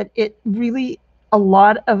say that it really, a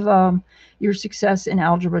lot of your success in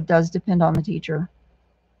algebra does depend on the teacher.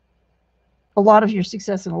 A lot of your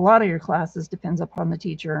success in a lot of your classes depends upon the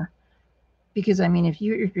teacher. Because, I mean, if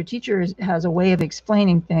your teacher has a way of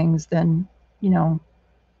explaining things, then, you know,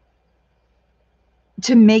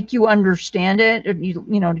 to make you understand it,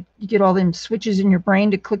 you get all them switches in your brain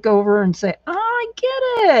to click over and say, oh, I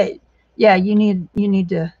get it. Yeah, you need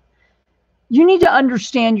to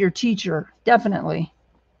understand your teacher, definitely.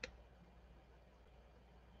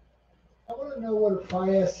 I want to know what a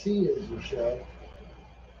Phi SC is, Rochelle.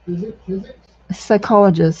 Physics? A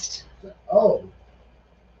psychologist. Oh,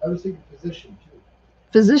 I was thinking physician too.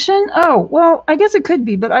 Physician? Oh, well, I guess it could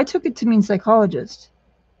be, but I took it to mean psychologist.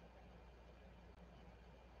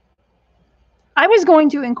 I was going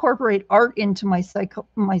to incorporate art into my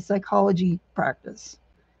psychology practice.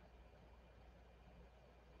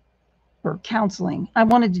 Or counseling. I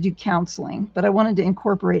wanted to do counseling, but I wanted to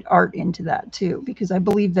incorporate art into that too, because I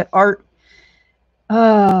believe that art,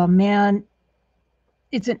 oh man,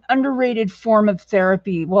 it's an underrated form of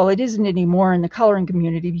therapy. Well, it isn't anymore in the coloring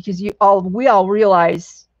community because we all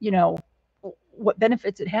realize, you know, what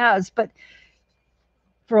benefits it has, but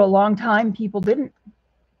for a long time people didn't.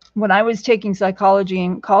 When I was taking psychology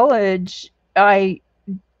in college,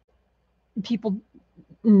 people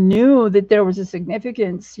knew that there was a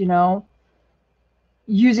significance, you know,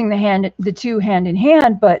 using the two hand in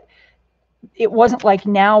hand, but it wasn't like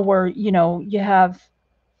now where, you know, you have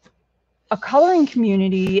a coloring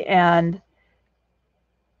community and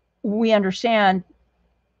we understand,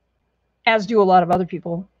 as do a lot of other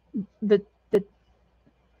people, that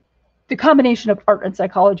the combination of art and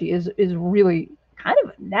psychology is really kind of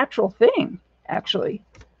a natural thing, actually.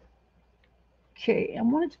 Okay, I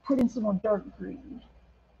wanted to put in some more dark green.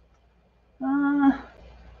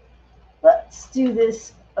 Let's do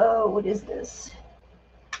this. Oh, what is this?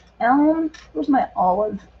 Elm. Where's my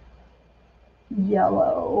olive?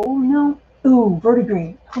 Yellow. No. Ooh,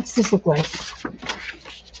 verdigris. What's this look like?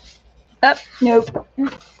 Nope.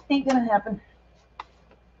 Ain't gonna happen.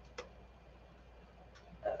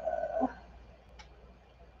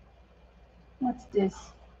 What's this?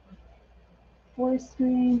 Forest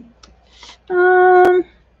green.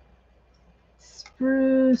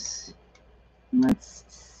 Spruce. Let's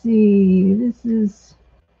see. This is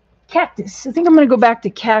cactus. I think I'm going to go back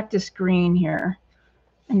to cactus green here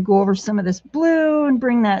and go over some of this blue and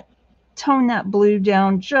tone that blue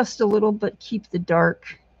down just a little, but keep the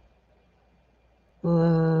dark.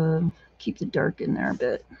 Keep the dark in there a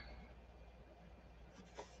bit.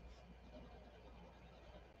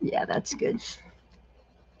 Yeah, that's good.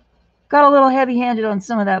 Got a little heavy-handed on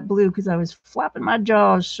some of that blue because I was flapping my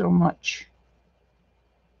jaws so much.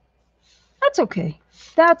 That's okay.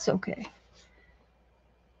 That's okay.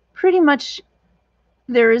 Pretty much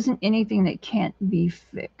there isn't anything that can't be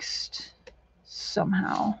fixed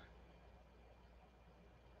somehow.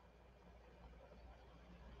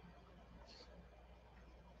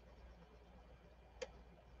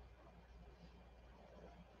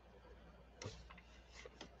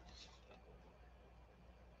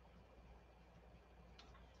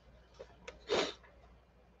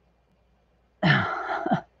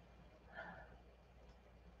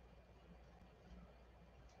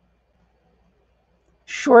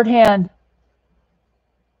 Shorthand.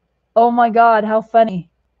 Oh my God, how funny.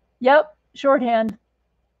 Yep, shorthand.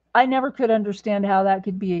 I never could understand how that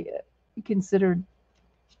could be considered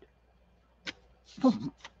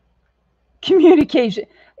communication.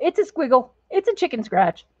 It's a squiggle. It's a chicken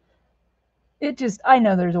scratch. It just, I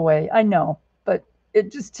know there's a way. I know. But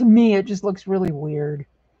it just, to me, it just looks really weird.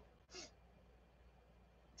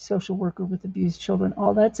 Social worker with abused children.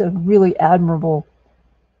 Oh, that's a really admirable.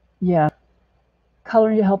 Yeah.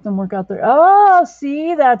 Coloring to help them work out their. Oh,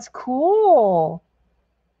 see, that's cool.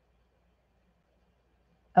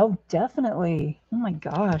 Oh, definitely. Oh my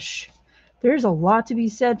gosh. There's a lot to be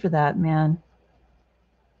said for that, man.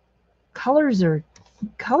 Colors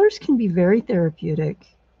can be very therapeutic.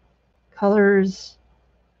 Colors,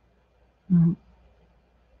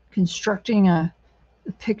 constructing a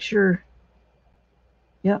picture.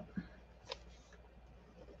 Yep.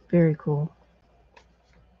 Very cool.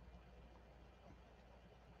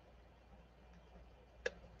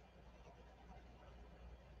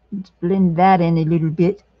 Let's blend that in a little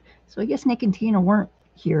bit. So I guess Nick and Tina weren't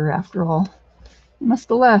here after all. They must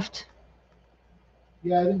have left.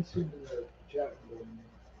 Yeah, I didn't see the chat room.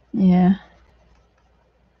 Yeah.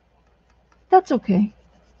 That's okay.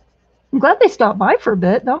 I'm glad they stopped by for a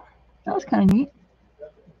bit, though. That was kind of neat.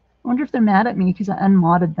 I wonder if they're mad at me because I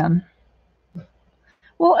unmodded them.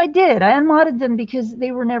 Well, I did. I unmodded them because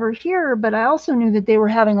they were never here, but I also knew that they were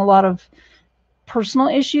having a lot of personal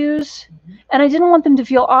issues, and I didn't want them to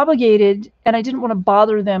feel obligated, and I didn't want to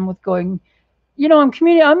bother them with going, you know, I'm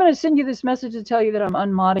going to send you this message to tell you that I'm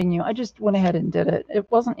unmodding you. I just went ahead and did it.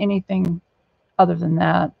 It wasn't anything other than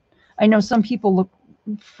that. I know some people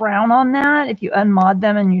frown on that if you unmod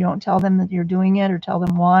them and you don't tell them that you're doing it or tell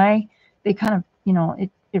them why. They kind of, you know,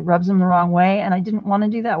 it rubs them the wrong way, and I didn't want to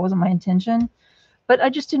do that. It wasn't my intention, but I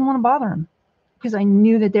just didn't want to bother them because I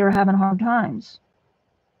knew that they were having hard times.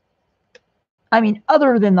 I mean,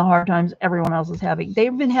 other than the hard times everyone else is having.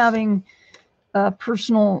 They've been having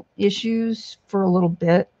personal issues for a little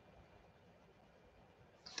bit.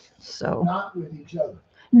 So not with each other.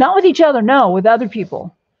 Not with each other, no, with other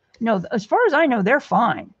people. No, as far as I know, they're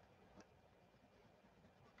fine.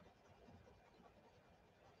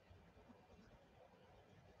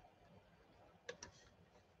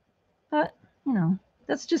 But, you know,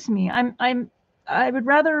 that's just me. I would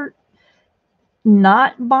rather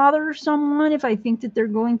not bother someone if I think that they're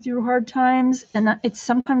going through hard times, and it's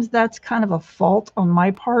sometimes that's kind of a fault on my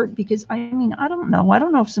part because I mean, I don't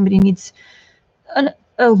know if somebody needs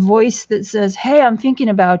a voice that says, hey, I'm thinking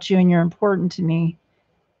about you and you're important to me,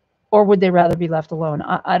 or would they rather be left alone?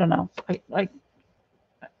 I don't know.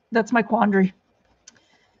 That's my quandary.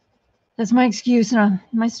 That's my excuse and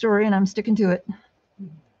my story, and I'm sticking to it.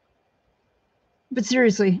 But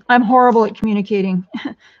seriously, I'm horrible at communicating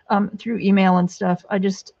through email and stuff.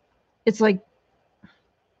 It's like,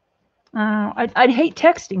 I'd hate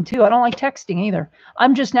texting too. I don't like texting either.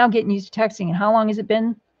 I'm just now getting used to texting. And how long has it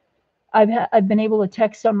been? I've been able to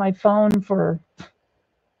text on my phone for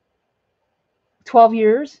 12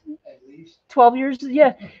 years. At least 12 years,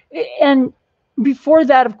 yeah. And before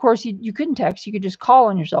that, of course, you couldn't text. You could just call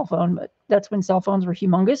on your cell phone, but that's when cell phones were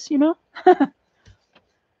humongous, you know?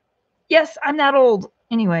 Yes, I'm that old.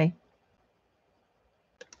 Anyway,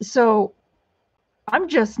 so I'm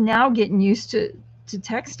just now getting used to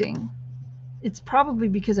texting. It's probably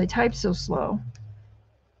because I type so slow.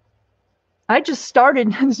 I just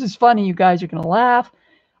started, this is funny, you guys are going to laugh.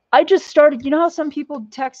 I just started, you know how some people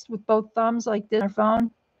text with both thumbs like this on their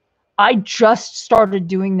phone? I just started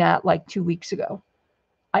doing that like 2 weeks ago.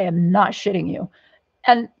 I am not shitting you.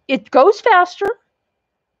 And it goes faster,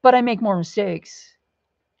 but I make more mistakes.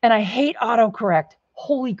 And I hate autocorrect.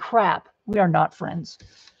 Holy crap, we are not friends.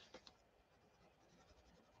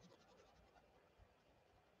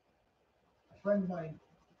 a friend of mine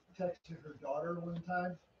texted her daughter one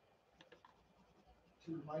time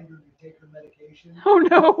to remind her to take her medication. Oh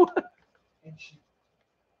no. And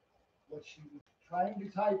what she was trying to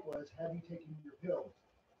type was, have you taken your pills?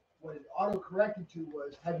 What it auto-corrected to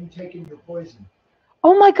was, have you taken your poison?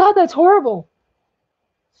 Oh my God, that's horrible.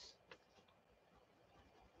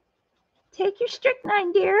 Take your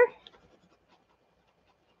strychnine, dear.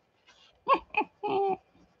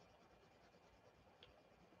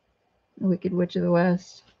 The Wicked Witch of the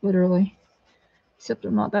West, literally. Except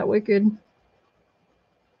I'm not that wicked.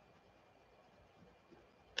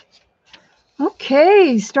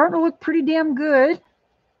 Okay, starting to look pretty damn good.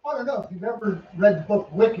 I don't know if you've ever read the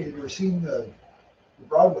book Wicked or seen the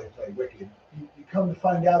Broadway play Wicked. You come to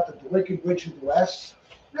find out that the Wicked Witch of the West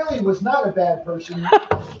really was not a bad person,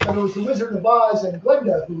 but it was the Wizard of Oz and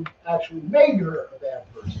Glinda who actually made her a bad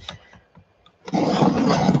person.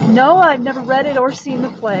 No, I've never read it or seen the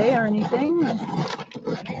play or anything.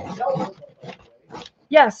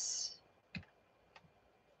 Yes.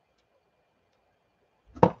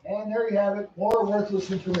 And there you have it. More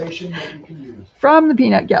worthless information that you can use. From the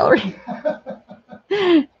Peanut Gallery.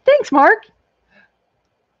 Thanks, Mark.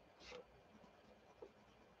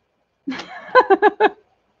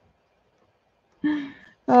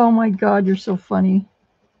 Oh my God, you're so funny.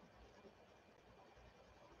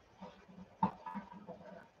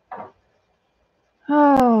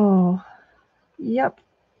 Oh, yep.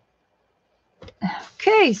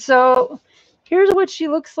 Okay, so here's what she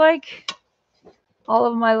looks like. All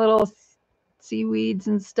of my little seaweeds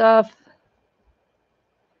and stuff.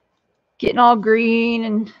 Getting all green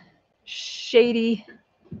and shady.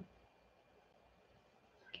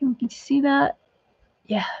 Can you see that?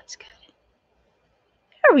 Yeah, that's good.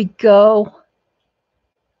 There we go.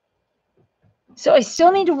 So I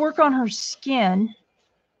still need to work on her skin.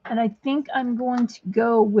 And I think I'm going to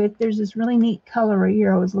go with, there's this really neat color right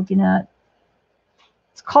here I was looking at.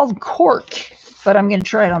 It's called Cork, but I'm going to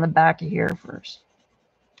try it on the back of here first.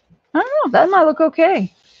 I don't know, that might look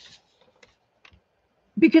okay.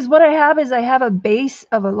 Because what I have is I have a base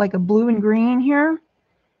of like a blue and green here.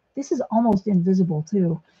 This is almost invisible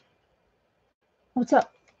too. What's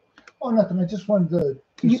up? Oh, nothing. I just wanted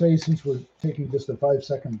to say, since we're taking just a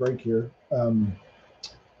 5-second break here,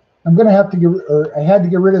 I'm going to have to I had to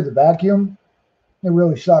get rid of the vacuum. It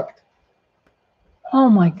really sucked. Oh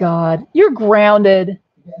my God. You're grounded.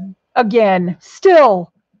 Again.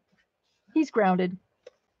 Still. He's grounded.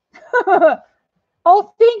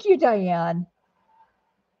 Oh, thank you, Diane.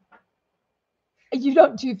 You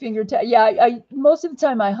don't do finger tap. Yeah, I most of the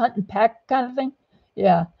time I hunt and peck kind of thing.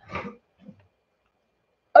 Yeah.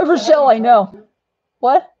 Rochelle, I know.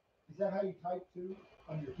 What? Is that how you type too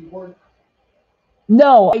on your keyboard?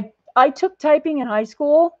 No, I took typing in high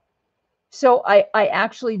school, so I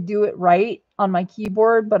actually do it right on my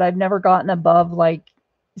keyboard, but I've never gotten above like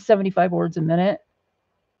 75 words a minute.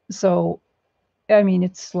 So, I mean,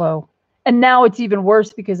 it's slow. And now it's even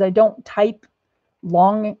worse because I don't type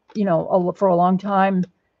long, you know, for a long time.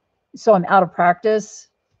 So I'm out of practice.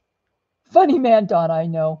 Funny man, Don, I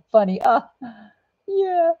know. Funny.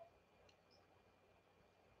 Yeah.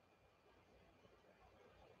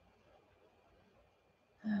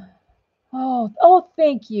 Oh,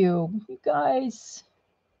 thank you. You guys,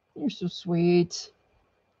 you're so sweet.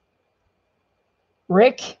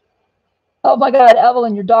 Rick. Oh my God,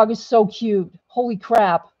 Evelyn, your dog is so cute. Holy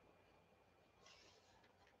crap.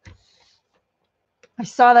 I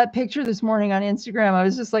saw that picture this morning on Instagram. I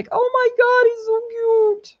was just like, oh my God, he's so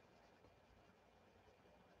cute.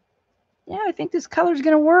 Yeah, I think this color's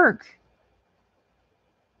going to work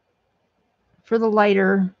for the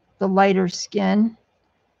lighter skin.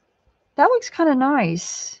 That looks kind of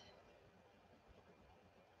nice.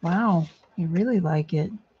 Wow, I really like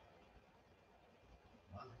it.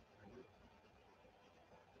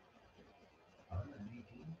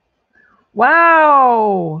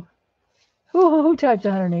 Wow. Who typed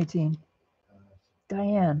 118?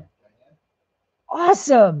 Diane.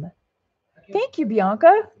 Awesome. Thank you,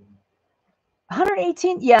 Bianca.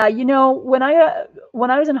 118. Yeah, you know, when I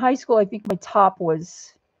was in high school, I think my top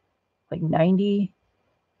was like 90.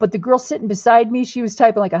 But the girl sitting beside me, she was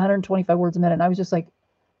typing like 125 words a minute. And I was just like,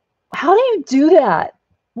 how do you do that?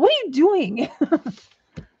 What are you doing?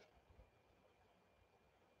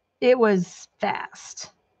 It was fast.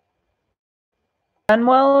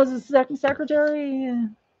 Unwell as a secretary.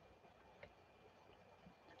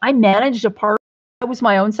 I managed a part. I was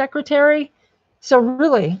my own secretary. So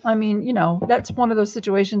really, I mean, you know, that's one of those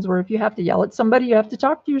situations where if you have to yell at somebody, you have to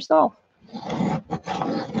talk to yourself.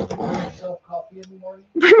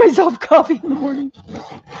 Bring myself coffee in the morning.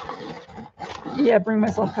 Yeah, bring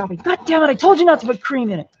myself coffee. God damn it, I told you not to put cream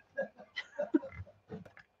in it.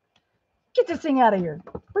 Get this thing out of here.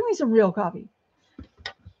 Bring me some real coffee.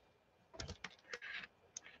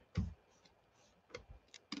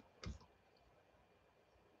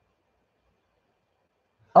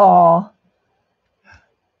 Oh,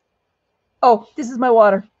 this is my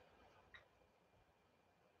water.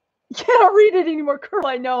 You can't read it anymore, Curl.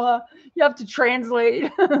 I know, huh? You have to translate.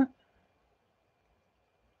 Does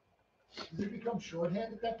it become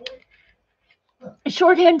shorthand at that point?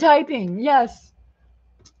 Shorthand typing, yes.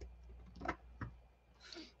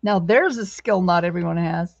 Now there's a skill not everyone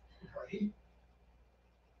has. Right.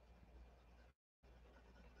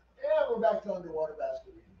 Yeah, we're back to underwater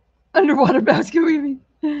basket weaving. Underwater basket weaving.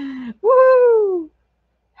 Woo!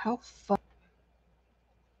 How fun.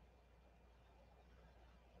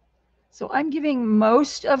 So I'm giving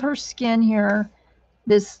most of her skin here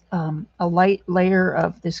this a light layer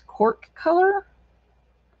of this cork color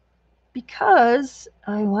because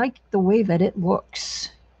I like the way that it looks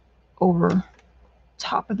over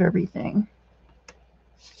top of everything.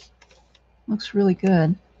 Looks really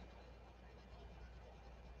good.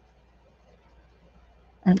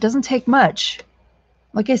 And it doesn't take much.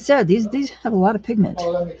 Like I said, these have a lot of pigment.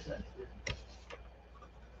 Oh, that makes sense.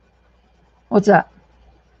 What's that?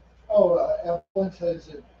 Oh, Evelyn says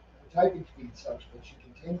that her typing speed sucks, but she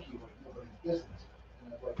can 10 key like nobody's business.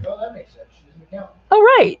 And I'm like, oh, that makes sense. She's an accountant. Oh,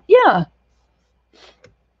 right. Yeah.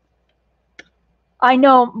 I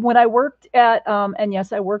know when I worked at, and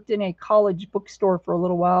yes, I worked in a college bookstore for a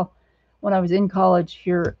little while when I was in college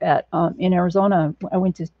here at in Arizona. I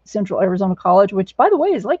went to Central Arizona College, which, by the way,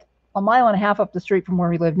 is like a mile and a half up the street from where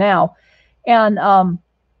we live now. And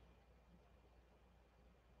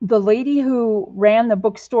the lady who ran the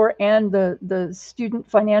bookstore and the student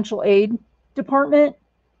financial aid department,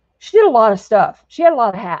 she did a lot of stuff. She had a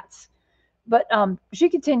lot of hats, but she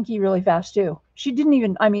could 10 key really fast too. She didn't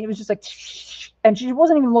even, I mean, it was just like, and she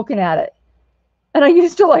wasn't even looking at it. And I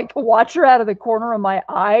used to like watch her out of the corner of my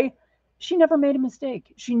eye. She never made a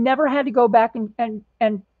mistake. She never had to go back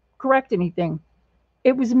and correct anything.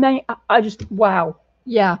 It was me. I just, wow.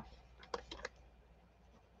 Yeah.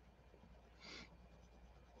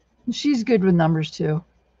 She's good with numbers too.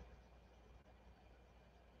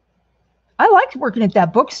 I liked working at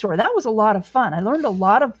that bookstore. That was a lot of fun. I learned a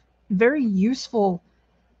lot of very useful,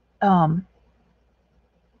 I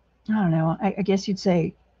don't know, I guess you'd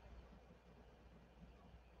say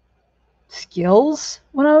skills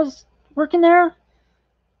when I was working there.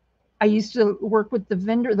 I used to work with the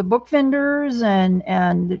book vendors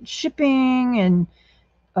and shipping and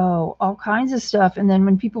all kinds of stuff. And then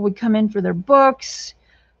when people would come in for their books,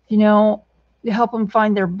 you know, to help them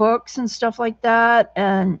find their books and stuff like that.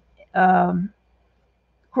 And of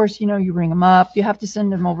course, you know, you ring them up. You have to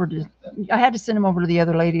send them over to. I had to send them over to the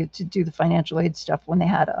other lady to do the financial aid stuff when they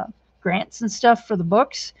had grants and stuff for the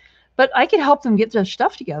books. But I could help them get their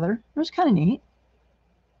stuff together. It was kind of neat.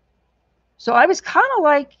 So I was kind of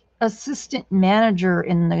like assistant manager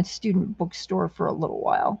in the student bookstore for a little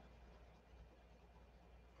while.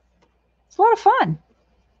 It's a lot of fun.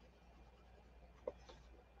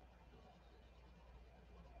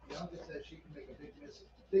 Bianca says she can make a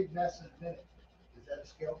big mess in a minute. Is that a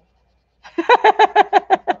skill?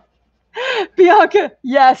 Bianca,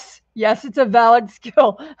 yes, it's a valid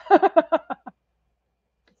skill.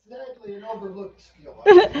 Exactly, an overlooked skill.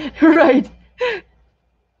 Right.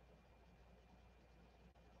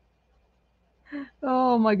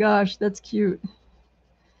 Oh my gosh, that's cute.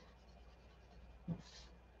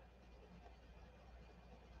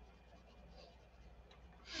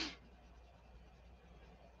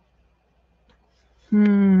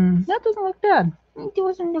 That doesn't look bad. It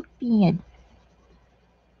doesn't look bad.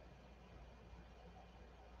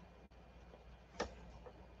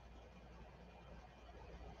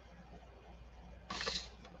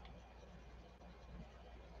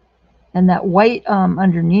 And that white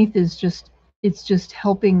underneath is it's just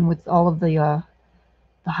helping with all of the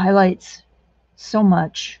highlights so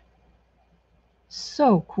much.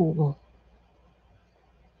 So cool.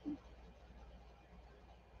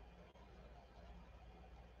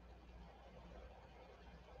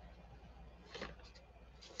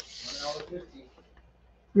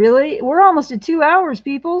 Really? We're almost at 2 hours,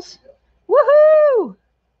 peoples. Yep. Woohoo!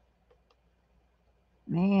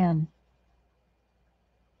 Man.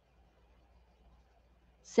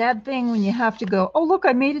 Sad thing when you have to go, oh, look,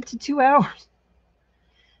 I made it to 2 hours.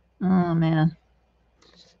 Oh, man.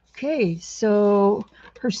 Okay, so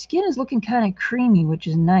her skin is looking kind of creamy, which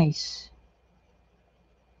is nice.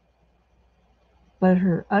 But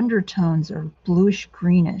her undertones are bluish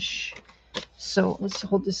greenish. So let's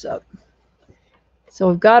hold this up. So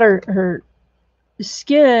we've got her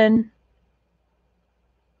skin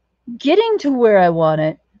getting to where I want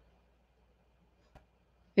it.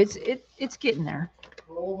 It's getting there.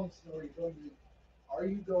 Are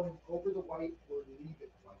you going over the white or leave it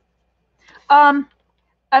white?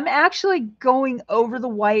 I'm actually going over the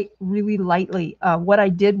white really lightly. What I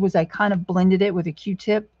did was I kind of blended it with a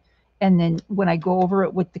Q-tip, and then when I go over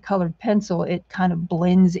it with the colored pencil, it kind of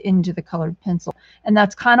blends into the colored pencil. And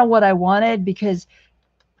that's kind of what I wanted, because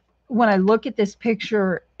when I look at this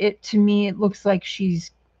picture, to me, it looks like she's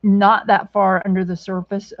not that far under the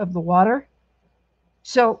surface of the water.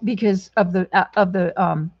 So because of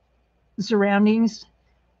the surroundings,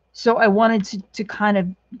 so I wanted to kind of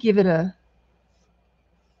give it a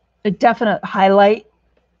definite highlight.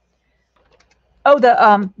 Oh,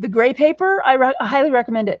 the gray paper, I highly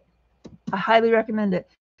recommend it. I highly recommend it.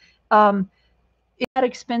 it's that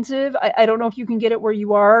expensive. I don't know if you can get it where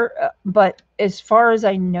you are, but as far as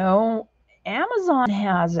I know, Amazon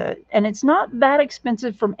has it, and it's not that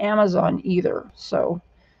expensive from Amazon either. So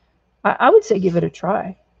I would say give it a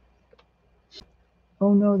try.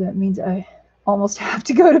 Oh no, that means I almost have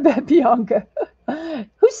to go to bed, Bianca.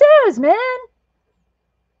 Who says, man?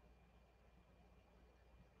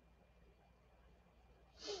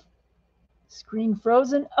 Screen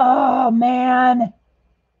frozen. Oh man.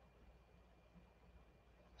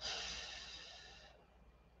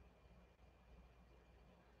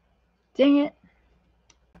 Dang it.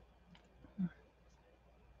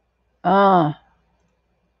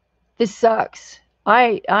 This sucks.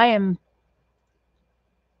 I am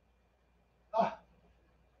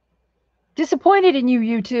disappointed in you,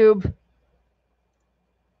 YouTube.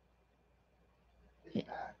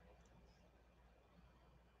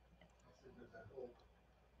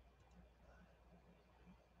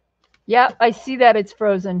 Yeah, I see that it's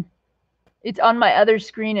frozen. It's on my other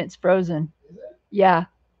screen. It's frozen. Is it? Yeah.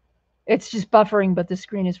 It's just buffering, but the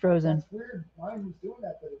screen is frozen. That's weird. Mine was doing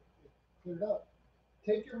that, but it cleared up.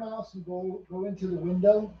 Take your mouse and go into the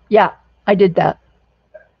window. Yeah, I did that.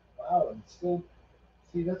 Wow, and still,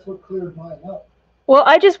 see, that's what cleared mine up. Well,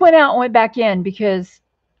 I just went out and went back in because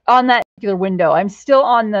on that particular window, I'm still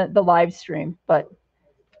on the live stream, but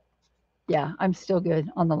yeah, I'm still good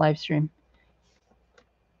on the live stream.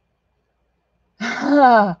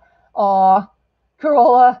 Aw,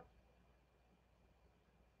 Corolla.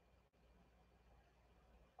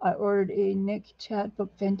 I ordered a Nick chat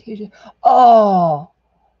book, Fantasia. Oh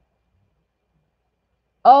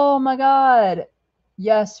my God.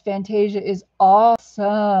 Yes, Fantasia is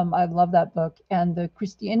awesome. I love that book. And the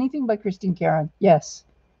anything by Christine Karen. Yes.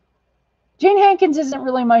 Jane Hankins isn't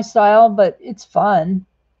really my style, but it's fun.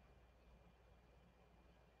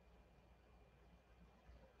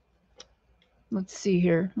 Let's see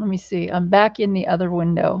here. Let me see. I'm back in the other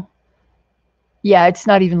window. Yeah, it's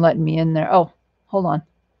not even letting me in there. Oh, hold on.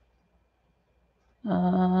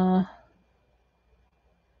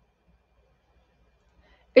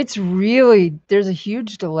 It's really, there's a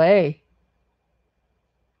huge delay.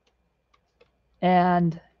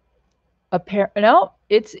 And no,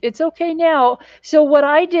 it's okay now. So what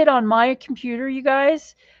I did on my computer, you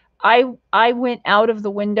guys, I went out of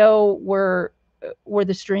the window where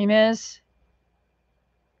the stream is.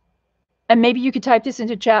 And maybe you could type this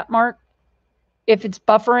into chat, Mark. If it's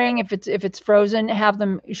buffering, if it's frozen, have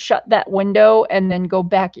them shut that window and then go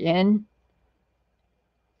back in.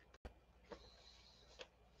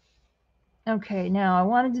 Okay, now I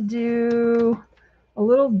wanted to do a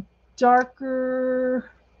little darker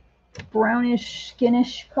brownish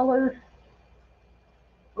skinish color.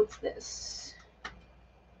 What's this?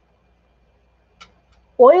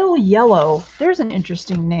 Oil yellow. There's an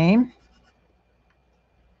interesting name.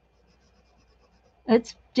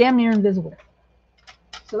 It's damn near invisible,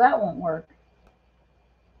 so that won't work.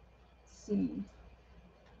 Let's see.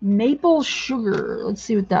 Maple sugar. Let's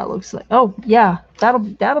see what that looks like. Oh yeah, that'll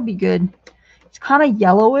be good. It's kind of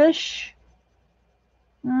yellowish.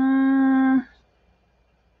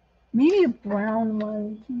 Maybe a brown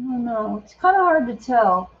one. I don't know. It's kind of hard to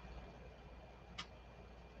tell.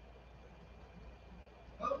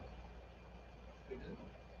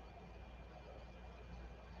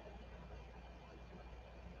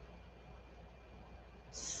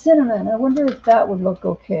 Cinnamon. I wonder if that would look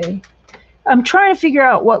okay. I'm trying to figure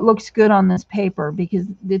out what looks good on this paper because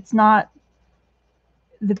it's not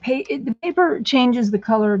the paper changes the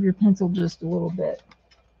color of your pencil just a little bit.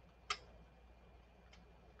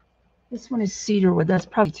 This one is cedarwood. That's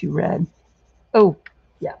probably too red. Oh,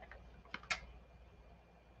 yeah.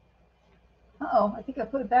 Uh-oh, I think I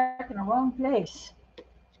put it back in the wrong place.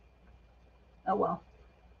 Oh, well.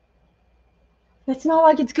 It's not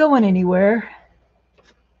like it's going anywhere.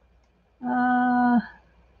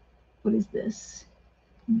 What is this?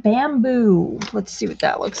 Bamboo. Let's see what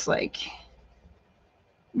that looks like.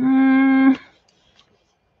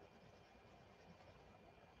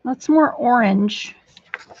 That's more orange.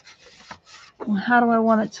 Well, how do I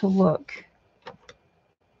want it to look?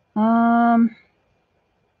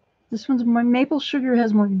 This one's my maple sugar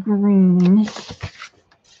has more green.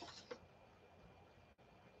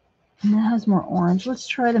 And that has more orange. Let's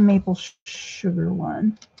try the maple sugar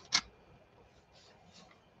one.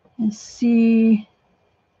 And see,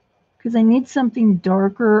 because I need something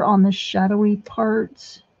darker on the shadowy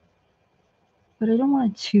parts, but I don't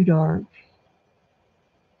want it too dark.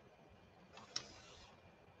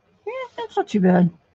 Yeah, that's not too bad.